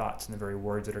very thoughts and the very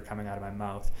words that are coming out of my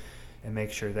mouth, and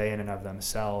make sure they in and of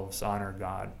themselves honor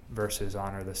God versus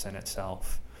honor the sin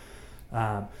itself.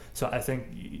 So I think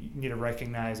you need to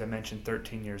recognize, I mentioned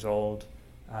 13 years old.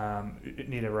 You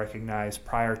need to recognize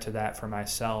prior to that for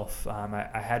myself, I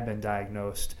had been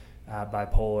diagnosed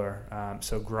bipolar.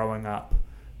 So growing up,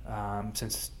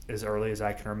 since as early as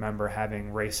I can remember,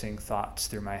 having racing thoughts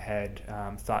through my head,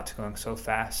 thoughts going so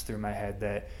fast through my head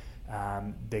that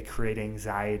they create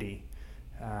anxiety.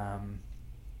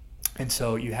 And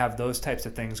so you have those types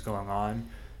of things going on.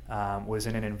 Was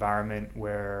in an environment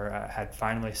where I had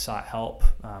finally sought help,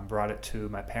 brought it to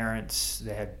my parents.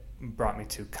 They had brought me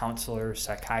to counselors,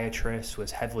 psychiatrists,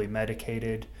 was heavily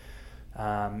medicated.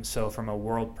 So from a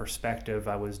world perspective,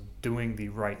 I was doing the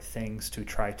right things to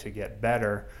try to get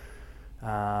better,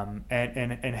 and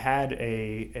had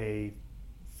a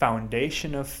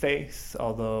foundation of faith,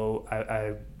 although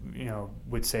I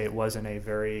would say it wasn't a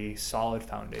very solid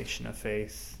foundation of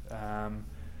faith,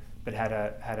 but had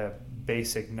a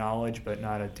basic knowledge, but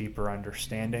not a deeper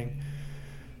understanding.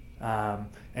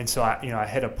 And so I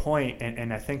hit a point,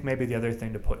 and I think maybe the other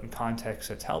thing to put in context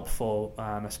that's helpful,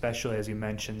 especially as you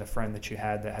mentioned the friend that you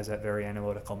had that has that very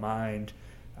analytical mind,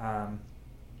 and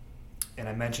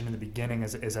I mentioned in the beginning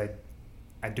is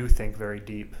I do think very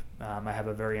deep. I have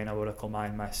a very analytical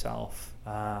mind myself,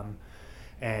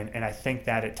 and I think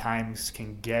that at times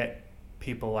can get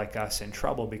people like us in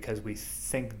trouble because we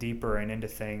think deeper and into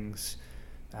things.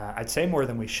 I'd say more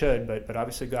than we should, but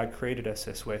obviously God created us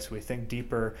this way, so we think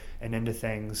deeper and into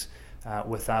things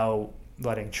without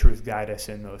letting truth guide us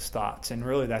in those thoughts. And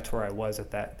really that's where I was at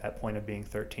that point of being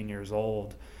 13 years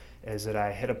old, is that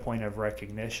I hit a point of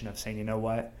recognition of saying, you know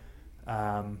what,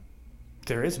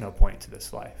 there is no point to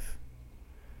this life.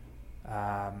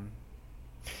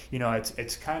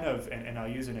 It's kind of, and I'll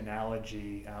use an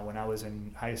analogy, when I was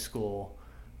in high school,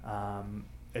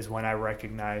 is when I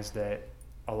recognized that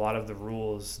a lot of the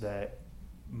rules that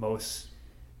most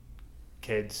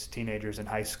kids, teenagers in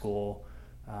high school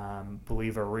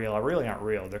believe are really aren't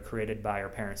real. They're created by our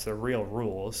parents. They're real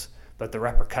rules, but the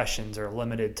repercussions are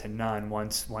limited to none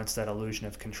once that illusion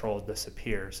of control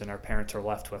disappears, and our parents are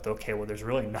left with, okay, well, there's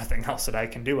really nothing else that I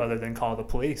can do other than call the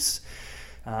police.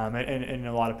 And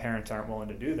a lot of parents aren't willing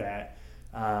to do that.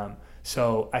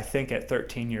 So I think at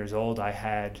 13 years old, I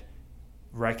had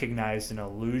recognized an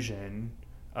illusion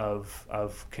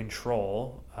of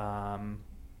control.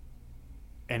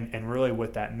 And really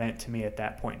what that meant to me at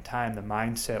that point in time, the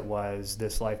mindset was,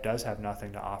 this life does have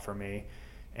nothing to offer me,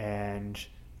 and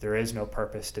there is no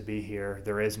purpose to be here.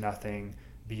 There is nothing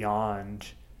beyond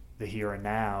the here and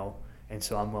now, and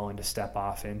so I'm willing to step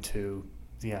off into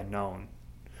the unknown.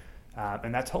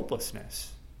 And that's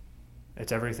hopelessness.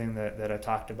 It's everything that I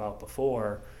talked about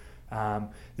before.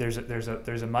 There's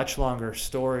a much longer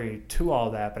story to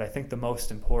all that, but I think the most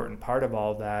important part of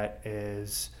all that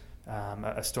is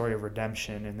a story of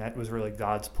redemption, and that was really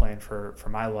God's plan for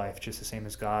my life, just the same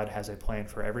as God has a plan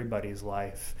for everybody's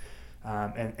life,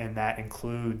 and that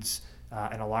includes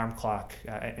an alarm clock.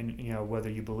 And whether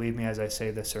you believe me as I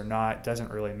say this or not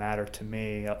doesn't really matter to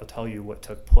me. I'll tell you what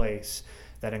took place.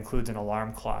 That includes an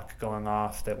alarm clock going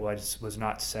off that was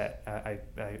not set. I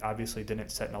obviously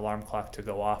didn't set an alarm clock to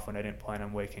go off when I didn't plan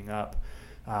on waking up.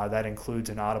 That includes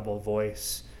an audible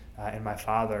voice in my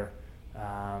father's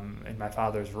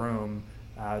room.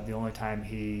 The only time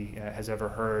he has ever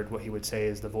heard what he would say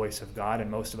is the voice of God,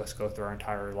 and most of us go through our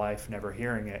entire life never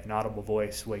hearing it, an audible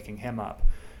voice waking him up.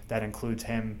 That includes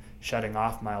him shutting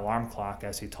off my alarm clock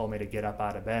as he told me to get up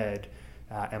out of bed,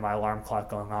 and my alarm clock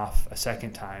going off a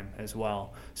second time as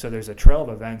well. So there's a trail of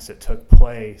events that took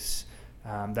place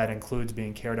that includes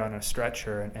being carried on a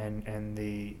stretcher, and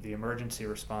the emergency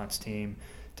response team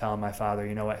telling my father,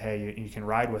 you know what, hey, you can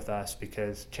ride with us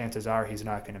because chances are he's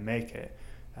not going to make it.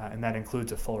 And that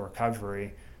includes a full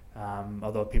recovery,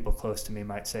 although people close to me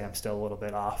might say I'm still a little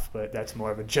bit off, but that's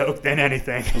more of a joke than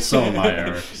anything. Well, so am I,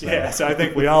 Eric. So. Yeah, so I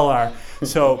think we all are.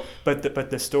 So, but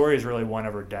the story is really one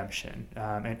of redemption.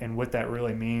 And what that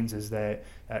really means is that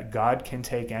God can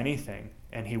take anything,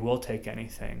 and he will take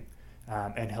anything.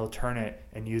 And he'll turn it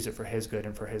and use it for his good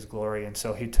and for his glory. And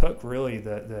so he took really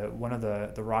the one of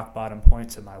the rock bottom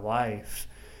points of my life,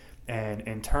 and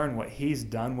in turn what he's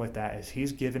done with that is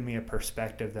he's given me a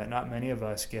perspective that not many of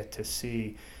us get to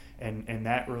see, and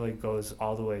that really goes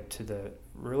all the way to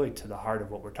the heart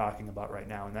of what we're talking about right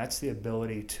now, and that's the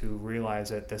ability to realize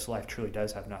that this life truly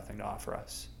does have nothing to offer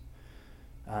us.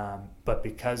 But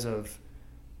because of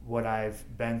what I've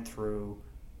been through,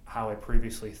 how I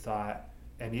previously thought,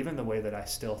 and even the way that I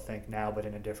still think now, but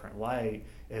in a different light,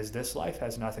 is this life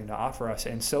has nothing to offer us.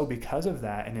 And so because of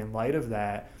that, and in light of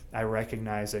that, I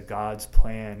recognize that God's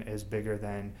plan is bigger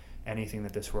than anything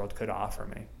that this world could offer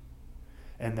me.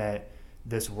 And that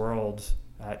this world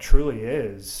truly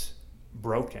is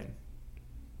broken.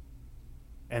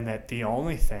 And that the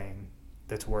only thing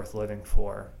that's worth living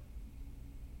for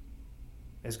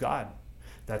is God.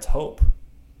 That's hope.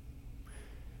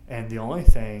 And the only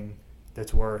thing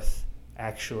that's worth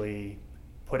actually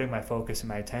putting my focus and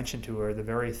my attention to are the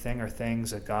very thing or things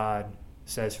that God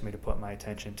says for me to put my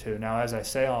attention to. Now, as I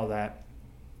say all that,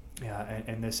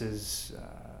 and this is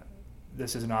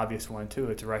an obvious one too,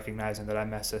 it's recognizing that I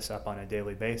mess this up on a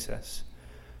daily basis.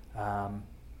 But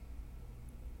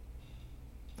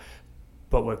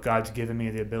what God's given me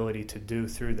the ability to do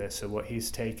through this, so what he's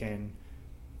taken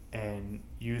and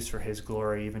used for his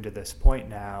glory even to this point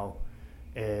now,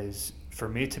 is for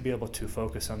me to be able to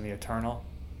focus on the eternal.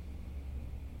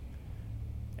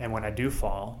 And when I do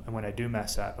fall, and when I do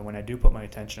mess up, and when I do put my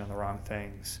attention on the wrong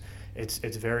things, it's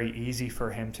very easy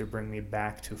for him to bring me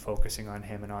back to focusing on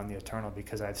him and on the eternal,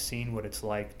 because I've seen what it's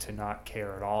like to not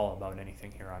care at all about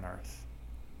anything here on earth.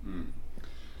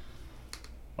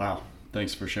 Wow.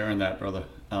 Thanks for sharing that, brother.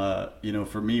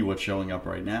 For me, what's showing up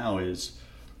right now is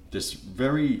this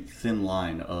very thin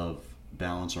line of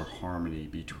balance or harmony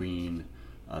between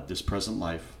this present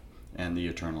life and the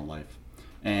eternal life.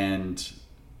 And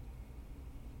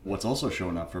what's also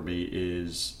showing up for me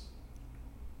is,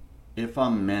 if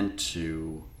I'm meant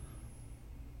to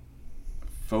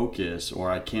focus,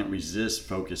 or I can't resist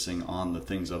focusing on the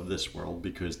things of this world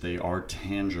because they are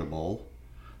tangible,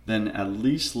 then at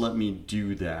least let me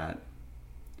do that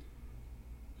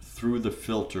through the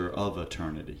filter of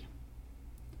eternity.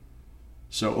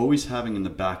 So always having in the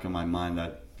back of my mind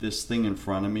that this thing in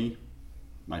front of me,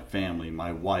 my family,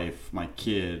 my wife, my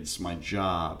kids, my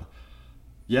job,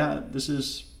 yeah, this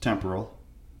is temporal.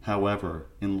 However,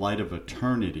 in light of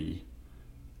eternity,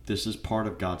 this is part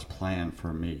of God's plan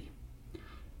for me.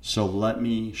 So let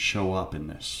me show up in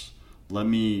this. Let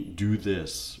me do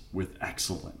this with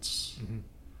excellence.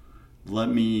 Mm-hmm. Let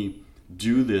me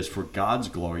do this for God's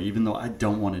glory, even though I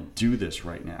don't want to do this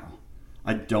right now.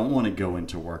 I don't want to go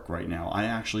into work right now. I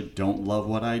actually don't love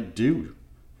what I do,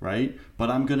 right? But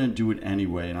I'm going to do it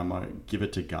anyway, and I'm going to give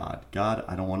it to God. God,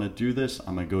 I don't want to do this.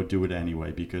 I'm going to go do it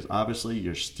anyway, because obviously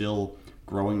you're still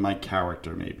growing my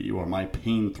character maybe, or my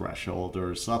pain threshold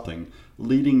or something,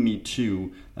 leading me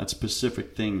to that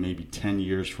specific thing maybe 10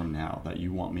 years from now that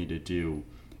you want me to do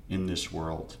in this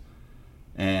world.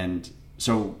 And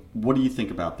so what do you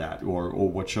think about that, or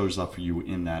what shows up for you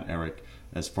in that, Eric,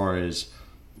 as far as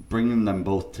bringing them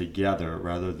both together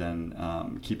rather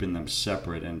than keeping them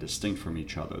separate and distinct from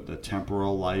each other? The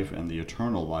temporal life and the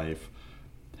eternal life,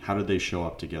 how do they show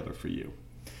up together for you?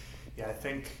 Yeah, I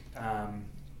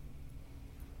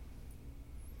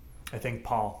think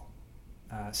Paul,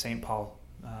 St. Paul,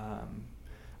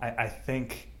 I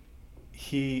think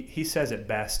he says it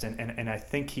best, and I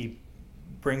think he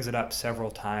brings it up several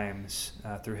times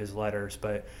through his letters,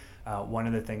 but one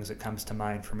of the things that comes to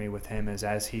mind for me with him is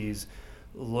as he's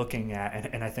looking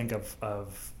at, and I think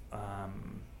of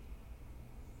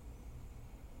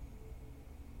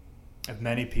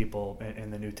many people in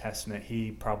the New Testament,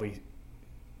 he probably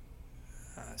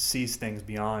sees things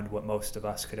beyond what most of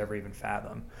us could ever even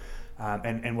fathom.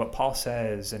 And what Paul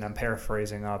says, and I'm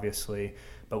paraphrasing obviously,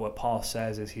 but what Paul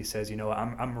says is, he says,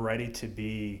 I'm ready to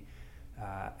be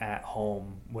at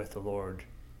home with the Lord.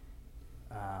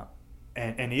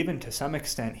 And even to some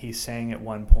extent, he's saying at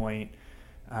one point,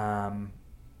 I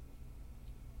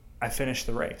finished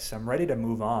the race. I'm ready to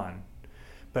move on.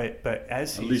 But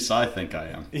as at least I think I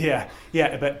am. Yeah.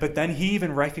 But then he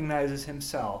even recognizes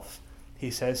himself. He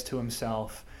says to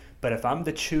himself, but if I'm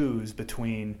to choose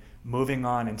between moving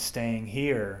on and staying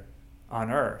here on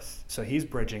earth, so he's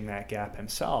bridging that gap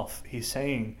himself. He's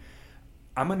saying,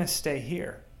 I'm going to stay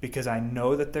here because I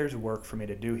know that there's work for me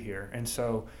to do here. And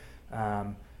so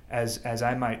as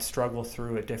I might struggle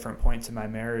through at different points in my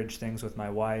marriage, things with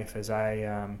my wife, as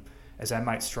I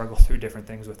might struggle through different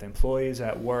things with employees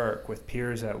at work, with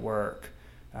peers at work,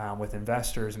 with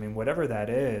investors, whatever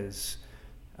that is,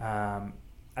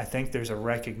 I think there's a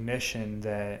recognition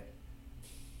that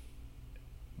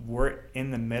we're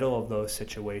in the middle of those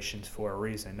situations for a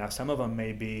reason. Now, some of them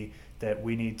may be that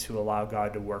we need to allow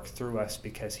God to work through us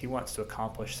because he wants to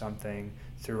accomplish something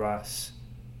through us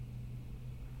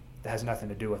that has nothing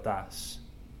to do with us.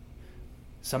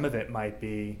 Some of it might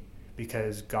be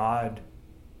because God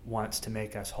wants to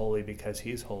make us holy because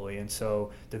he's holy. And so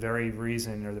the very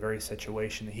reason or the very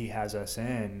situation that he has us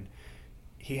in,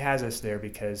 he has us there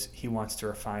because he wants to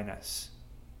refine us.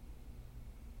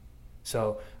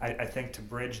 So I think to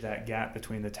bridge that gap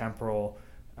between the temporal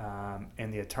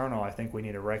and the eternal, I think we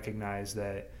need to recognize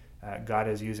that God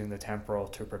is using the temporal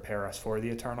to prepare us for the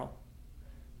eternal.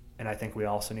 And I think we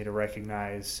also need to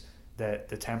recognize that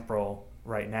the temporal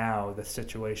right now, the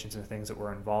situations and the things that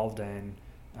we're involved in,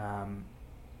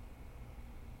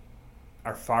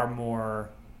 are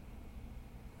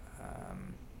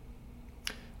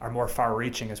more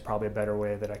far-reaching is probably a better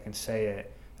way that I can say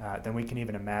it, than we can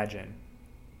even imagine.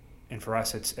 And for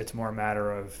us, it's more a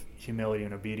matter of humility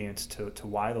and obedience to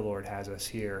why the Lord has us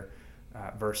here,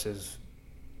 versus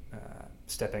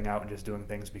stepping out and just doing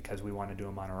things because we want to do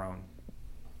them on our own.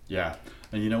 Yeah.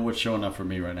 And what's showing up for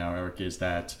me right now, Eric, is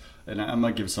that, and I'm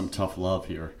going to give some tough love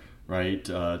here, right,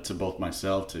 to both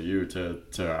myself, to you,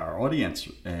 to our audience.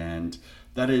 And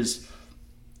that is,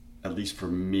 at least for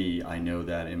me, I know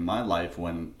that in my life,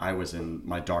 when I was in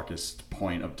my darkest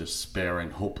point of despair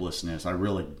and hopelessness, I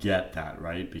really get that,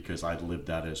 right? Because I lived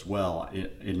that as well.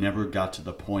 It never got to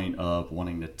the point of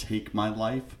wanting to take my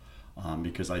life,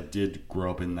 because I did grow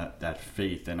up in that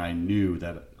faith, and I knew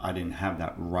that I didn't have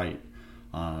that right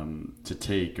to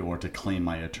take or to claim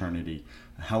my eternity.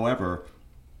 However,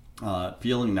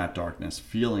 feeling that darkness,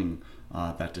 feeling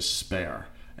that despair,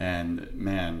 and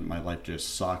man, my life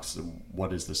just sucks.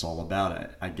 What is this all about?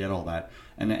 I get all that.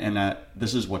 And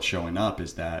this is what's showing up,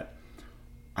 is that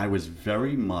I was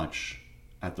very much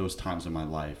at those times in my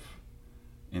life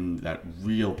in that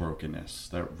real brokenness,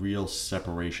 that real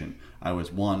separation. I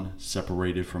was, one,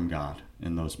 separated from God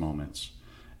in those moments.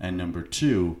 And number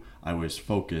two, I was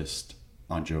focused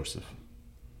on Joseph.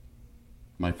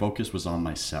 My focus was on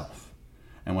myself.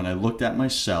 And when I looked at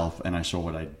myself and I saw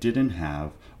what I didn't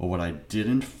have or what I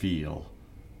didn't feel,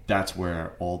 that's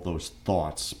where all those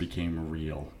thoughts became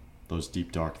real, those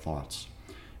deep, dark thoughts.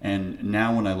 And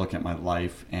now when I look at my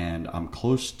life and I'm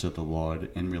close to the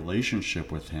Lord in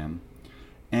relationship with him,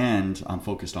 and I'm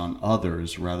focused on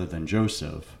others rather than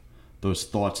Joseph, those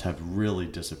thoughts have really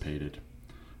dissipated.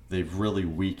 They've really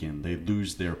weakened. They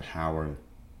lose their power.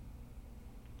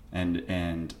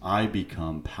 and I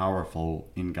become powerful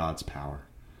in God's power,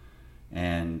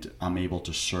 and I'm able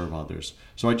to serve others.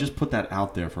 So I just put that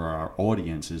out there for our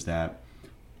audience, is that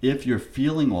if you're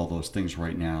feeling all those things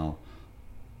right now,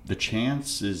 the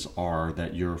chances are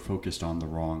that you're focused on the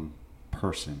wrong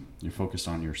person. You're focused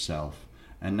on yourself.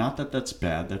 And not that that's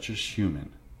bad, that's just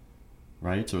human,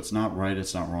 right? So it's not right,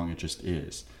 it's not wrong, it just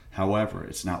is. However,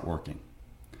 it's not working.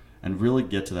 And really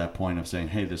get to that point of saying,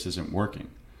 hey, this isn't working.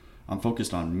 I'm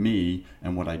focused on me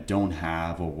and what I don't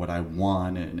have or what I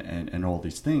want and all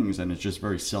these things, and it's just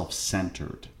very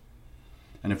self-centered.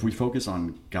 And if we focus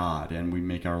on God and we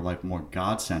make our life more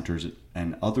God-centered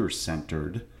and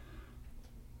other-centered,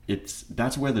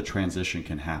 that's where the transition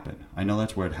can happen. I know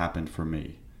that's where it happened for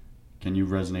me. Can you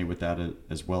resonate with that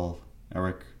as well,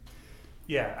 Eric?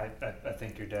 Yeah, I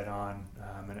think you're dead on,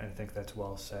 and I think that's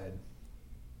well said.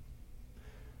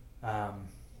 I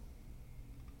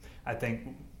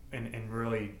think, and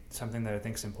really something that I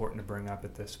think is important to bring up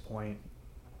at this point,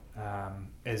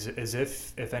 is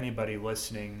if anybody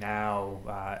listening now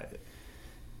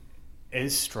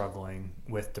is struggling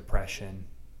with depression,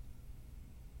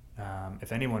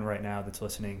 if anyone right now that's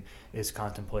listening is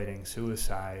contemplating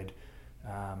suicide,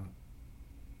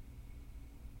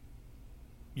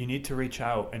 you need to reach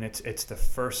out, and it's the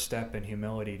first step in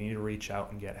humility. You need to reach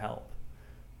out and get help.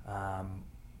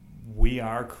 We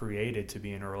are created to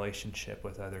be in a relationship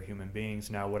with other human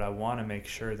beings. Now, what I want to make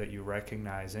sure that you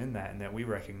recognize in that, and that we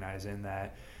recognize in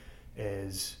that,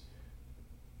 is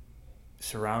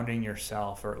surrounding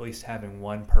yourself, or at least having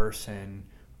one person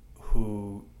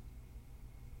who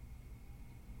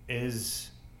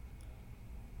is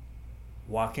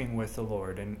walking with the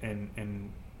Lord,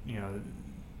 and you know,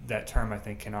 that term I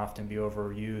think can often be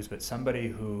overused, but somebody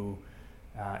who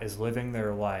is living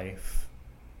their life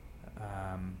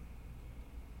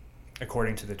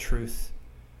according to the truth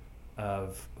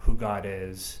of who God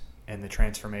is and the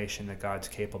transformation that God's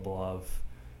capable of.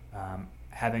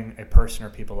 Having a person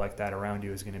or people like that around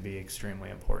you is going to be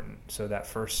extremely important. So that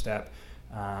first step,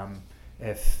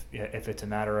 if it's a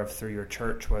matter of through your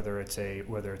church, whether it's a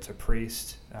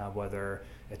priest, whether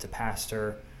it's a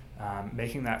pastor,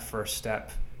 making that first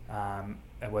step,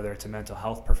 whether it's a mental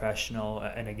health professional,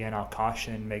 and again, I'll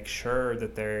caution, make sure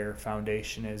that their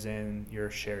foundation is in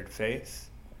your shared faith.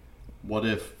 What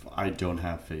if I don't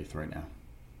have faith right now?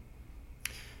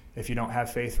 If you don't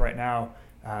have faith right now,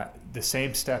 the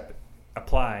same step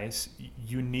applies.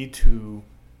 You need to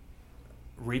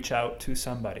reach out to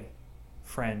somebody,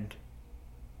 friend,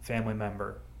 family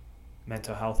member,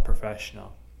 mental health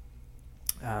professional,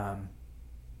 and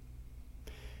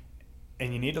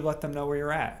you need to let them know where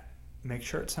you're at. Make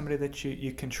sure it's somebody that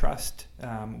you can trust,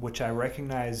 which I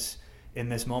recognize in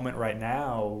this moment right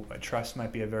now, trust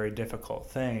might be a very difficult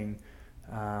thing.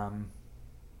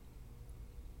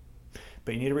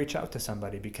 But you need to reach out to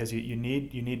somebody, because you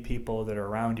need people that are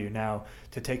around you. Now,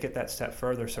 to take it that step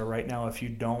further, so right now, if you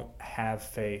don't have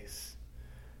faith,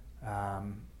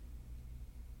 then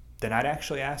I'd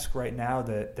actually ask right now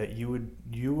that you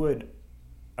would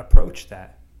approach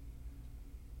that.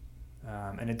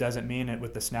 And it doesn't mean it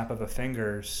with the snap of a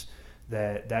fingers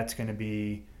that's going to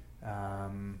be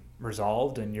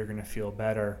resolved and you're going to feel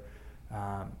better.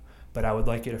 But I would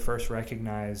like you to first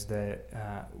recognize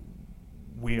that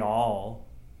we all,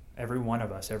 every one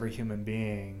of us, every human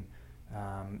being,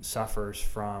 suffers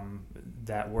from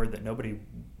that word that nobody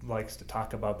likes to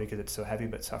talk about because it's so heavy,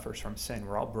 but suffers from sin.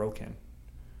 We're all broken.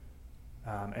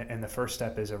 And the first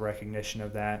step is a recognition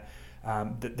of that.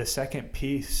 The second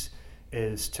piece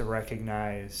is to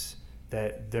recognize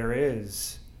that there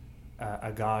is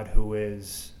a God who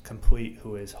is complete,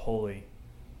 who is holy,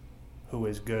 who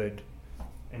is good,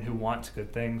 and who wants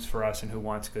good things for us and who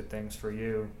wants good things for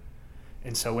you.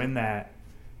 And so in that,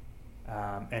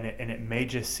 and it may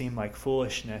just seem like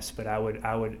foolishness, but I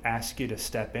would ask you to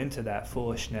step into that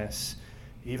foolishness,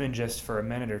 even just for a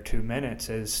minute or 2 minutes,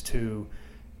 is to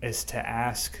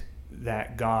ask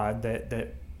that God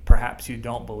that perhaps you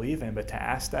don't believe in, but to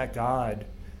ask that God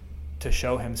to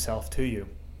show himself to you.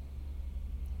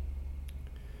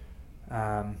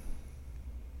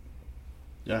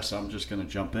 Yes, I'm just going to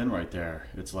jump in right there.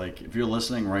 It's like, if you're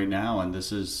listening right now and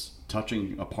this is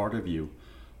touching a part of you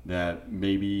that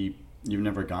maybe you've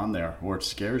never gone there, or it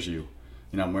scares you.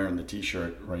 You know, I'm wearing the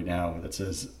t-shirt right now that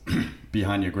says,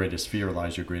 behind your greatest fear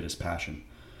lies your greatest passion.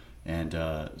 And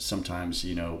sometimes,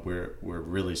 you know, we're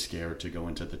really scared to go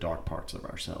into the dark parts of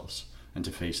ourselves and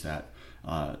to face that.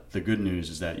 The good news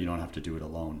is that you don't have to do it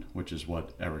alone, which is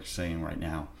what Eric's saying right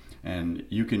now. And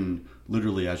you can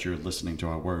literally, as you're listening to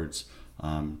our words,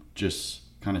 just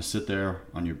kind of sit there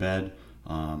on your bed,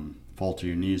 fall fall to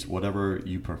your knees, whatever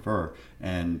you prefer,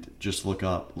 and just look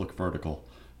up, look vertical,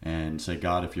 and say,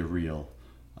 God, if you're real,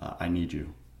 I need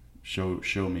you.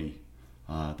 Show me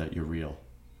that you're real.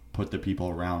 Put the people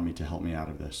around me to help me out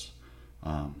of this.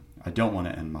 I don't want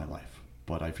to end my life,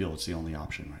 but I feel it's the only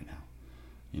option right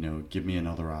now. Give me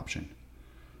another option.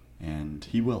 And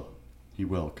he will,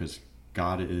 because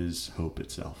God is hope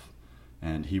itself.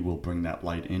 And he will bring that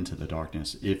light into the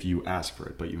darkness if you ask for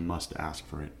it, but you must ask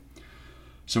for it.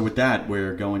 So with that,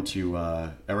 we're going to,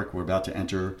 Eric, we're about to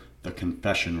enter the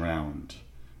confession round.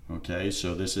 Okay,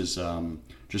 so this is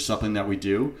just something that we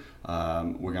do.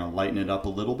 We're going to lighten it up a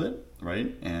little bit,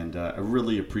 right? And I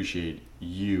really appreciate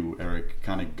you, Eric,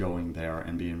 kind of going there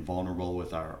and being vulnerable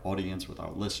with our audience, with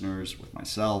our listeners, with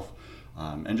myself,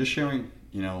 and just sharing,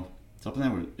 something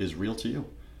that is real to you.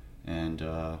 And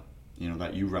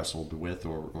that you wrestled with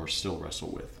or still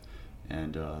wrestle with.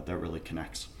 And that really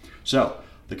connects. So,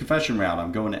 the confession round,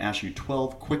 I'm going to ask you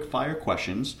 12 quick fire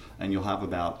questions, and you'll have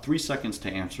about 3 seconds to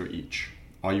answer each.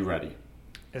 Are you ready?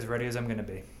 As ready as I'm going to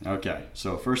be. Okay,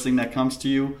 so first thing that comes to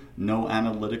you, no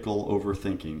analytical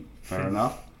overthinking. Fair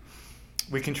enough?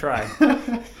 We can try.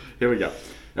 Here we go.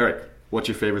 Eric, what's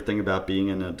your favorite thing about being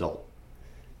an adult?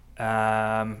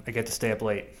 I get to stay up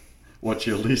late. What's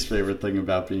your least favorite thing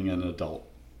about being an adult?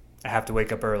 I have to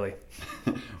wake up early.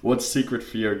 What secret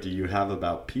fear do you have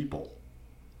about people?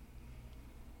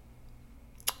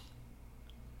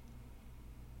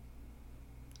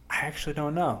 I actually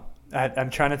don't know. I'm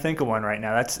trying to think of one right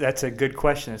now. That's a good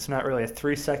question. It's not really a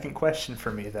 3-second question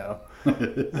for me, though.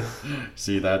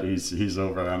 See that? He's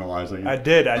overanalyzing. I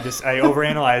did. I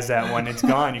overanalyzed that one. It's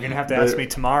gone. You're going to have to ask me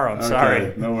tomorrow. I'm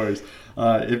sorry. No worries.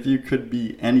 If you could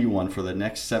be anyone for the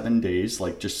next 7 days,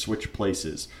 like just switch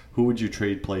places, who would you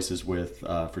trade places with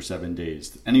for 7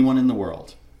 days? Anyone in the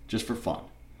world, just for fun.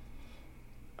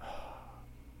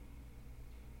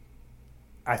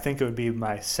 I think it would be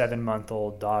my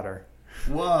 7-month-old daughter.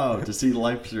 Whoa! To see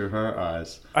life through her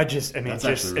eyes.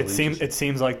 It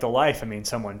seems like the life. I mean,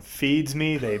 someone feeds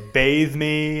me, they bathe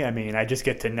me. I mean, I just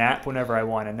get to nap whenever I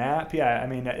want to nap. Yeah, I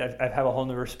mean, I have a whole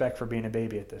new respect for being a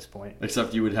baby at this point.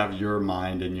 Except you would have your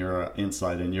mind and your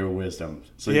insight and your wisdom.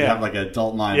 So you have like an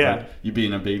adult mind, but you be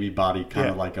in a baby body, kind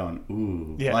of like going,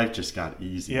 "Ooh, life just got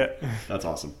easy." Yeah, that's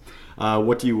awesome.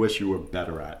 What do you wish you were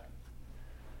better at?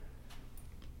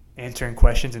 Answering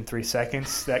questions in 3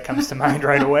 seconds. That comes to mind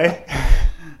right away.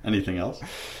 Anything else?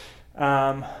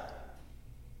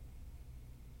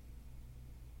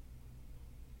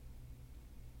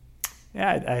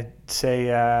 I'd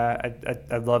say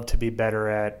I'd love to be better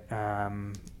at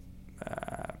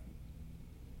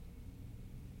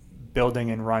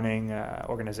building and running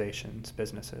organizations,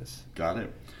 businesses. Got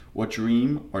it. What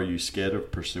dream are you scared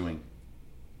of pursuing?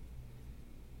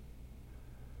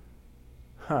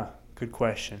 Good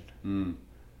question.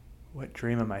 What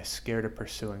dream am I scared of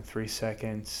pursuing? 3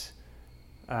 seconds.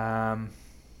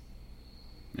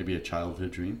 Maybe a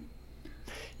childhood dream?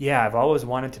 Yeah, I've always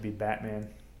wanted to be Batman.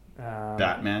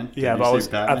 Batman? Yeah,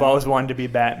 I've always wanted to be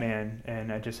Batman,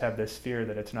 and I just have this fear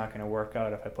that it's not going to work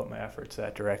out if I put my efforts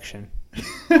that direction.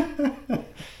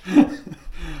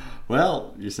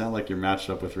 Well, you sound like you're matched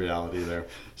up with reality there.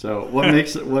 So what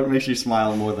makes you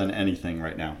smile more than anything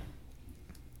right now?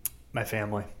 My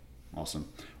family. Awesome.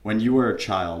 When you were a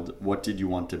child, what did you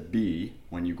want to be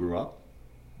when you grew up?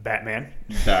 Batman.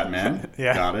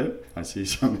 Yeah. Got it. I see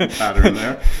some pattern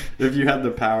there. If you had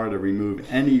the power to remove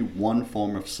any one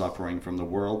form of suffering from the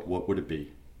world, what would it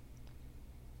be?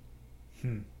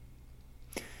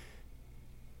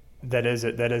 That is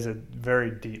a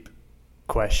very deep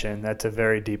question. That's a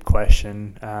very deep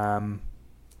question.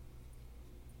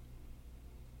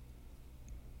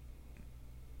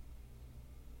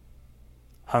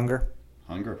 Hunger.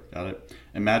 Got it.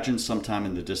 Imagine sometime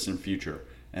in the distant future,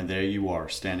 and there you are,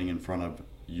 standing in front of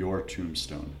your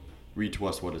tombstone. Read to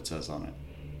us what it says on it.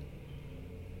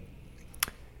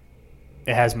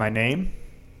 It has my name.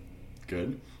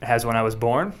 Good. It has when I was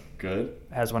born. Good.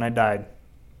 It has when I died.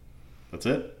 That's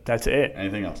it? That's it.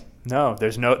 Anything else? No,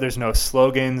 there's no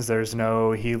slogans. There's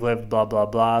no he lived blah blah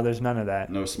blah. There's none of that.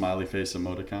 No smiley face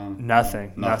emoticon.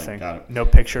 Nothing. Got it. No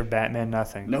picture of Batman.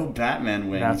 Nothing. No Batman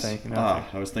wings. Nothing.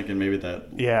 I was thinking maybe the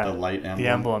light emblem. The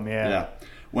emblem. Yeah.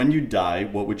 When you die,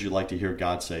 what would you like to hear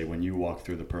God say when you walk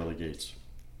through the pearly gates?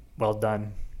 Well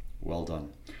done. Well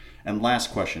done. And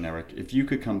last question, Eric. If you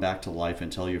could come back to life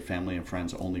and tell your family and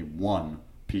friends only one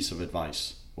piece of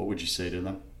advice, what would you say to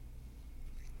them?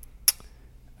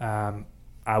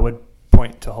 I would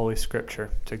point to Holy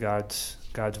Scripture, to God's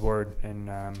Word,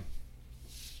 and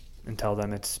tell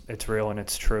them it's real and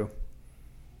it's true.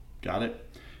 Got it.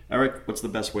 Eric, what's the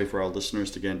best way for our listeners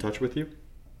to get in touch with you?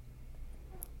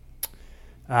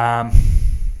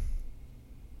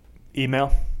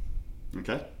 Email.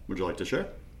 Okay. Would you like to share?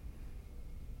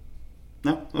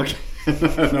 No? Okay.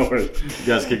 No worries. You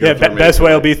guys can go through me. Best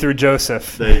way will be through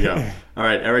Joseph. There you go. All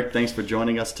right, Eric, thanks for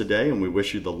joining us today, and we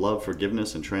wish you the love,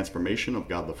 forgiveness, and transformation of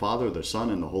God the Father, the Son,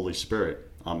 and the Holy Spirit.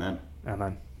 Amen.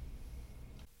 Amen.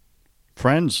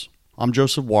 Friends, I'm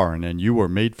Joseph Warren, and you were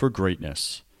made for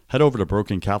greatness. Head over to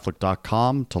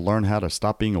brokencatholic.com to learn how to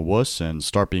stop being a wuss and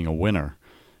start being a winner.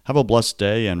 Have a blessed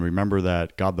day, and remember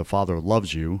that God the Father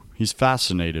loves you, He's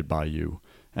fascinated by you,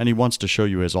 and He wants to show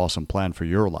you His awesome plan for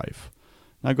your life.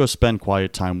 Now go spend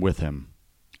quiet time with Him,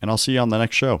 and I'll see you on the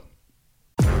next show.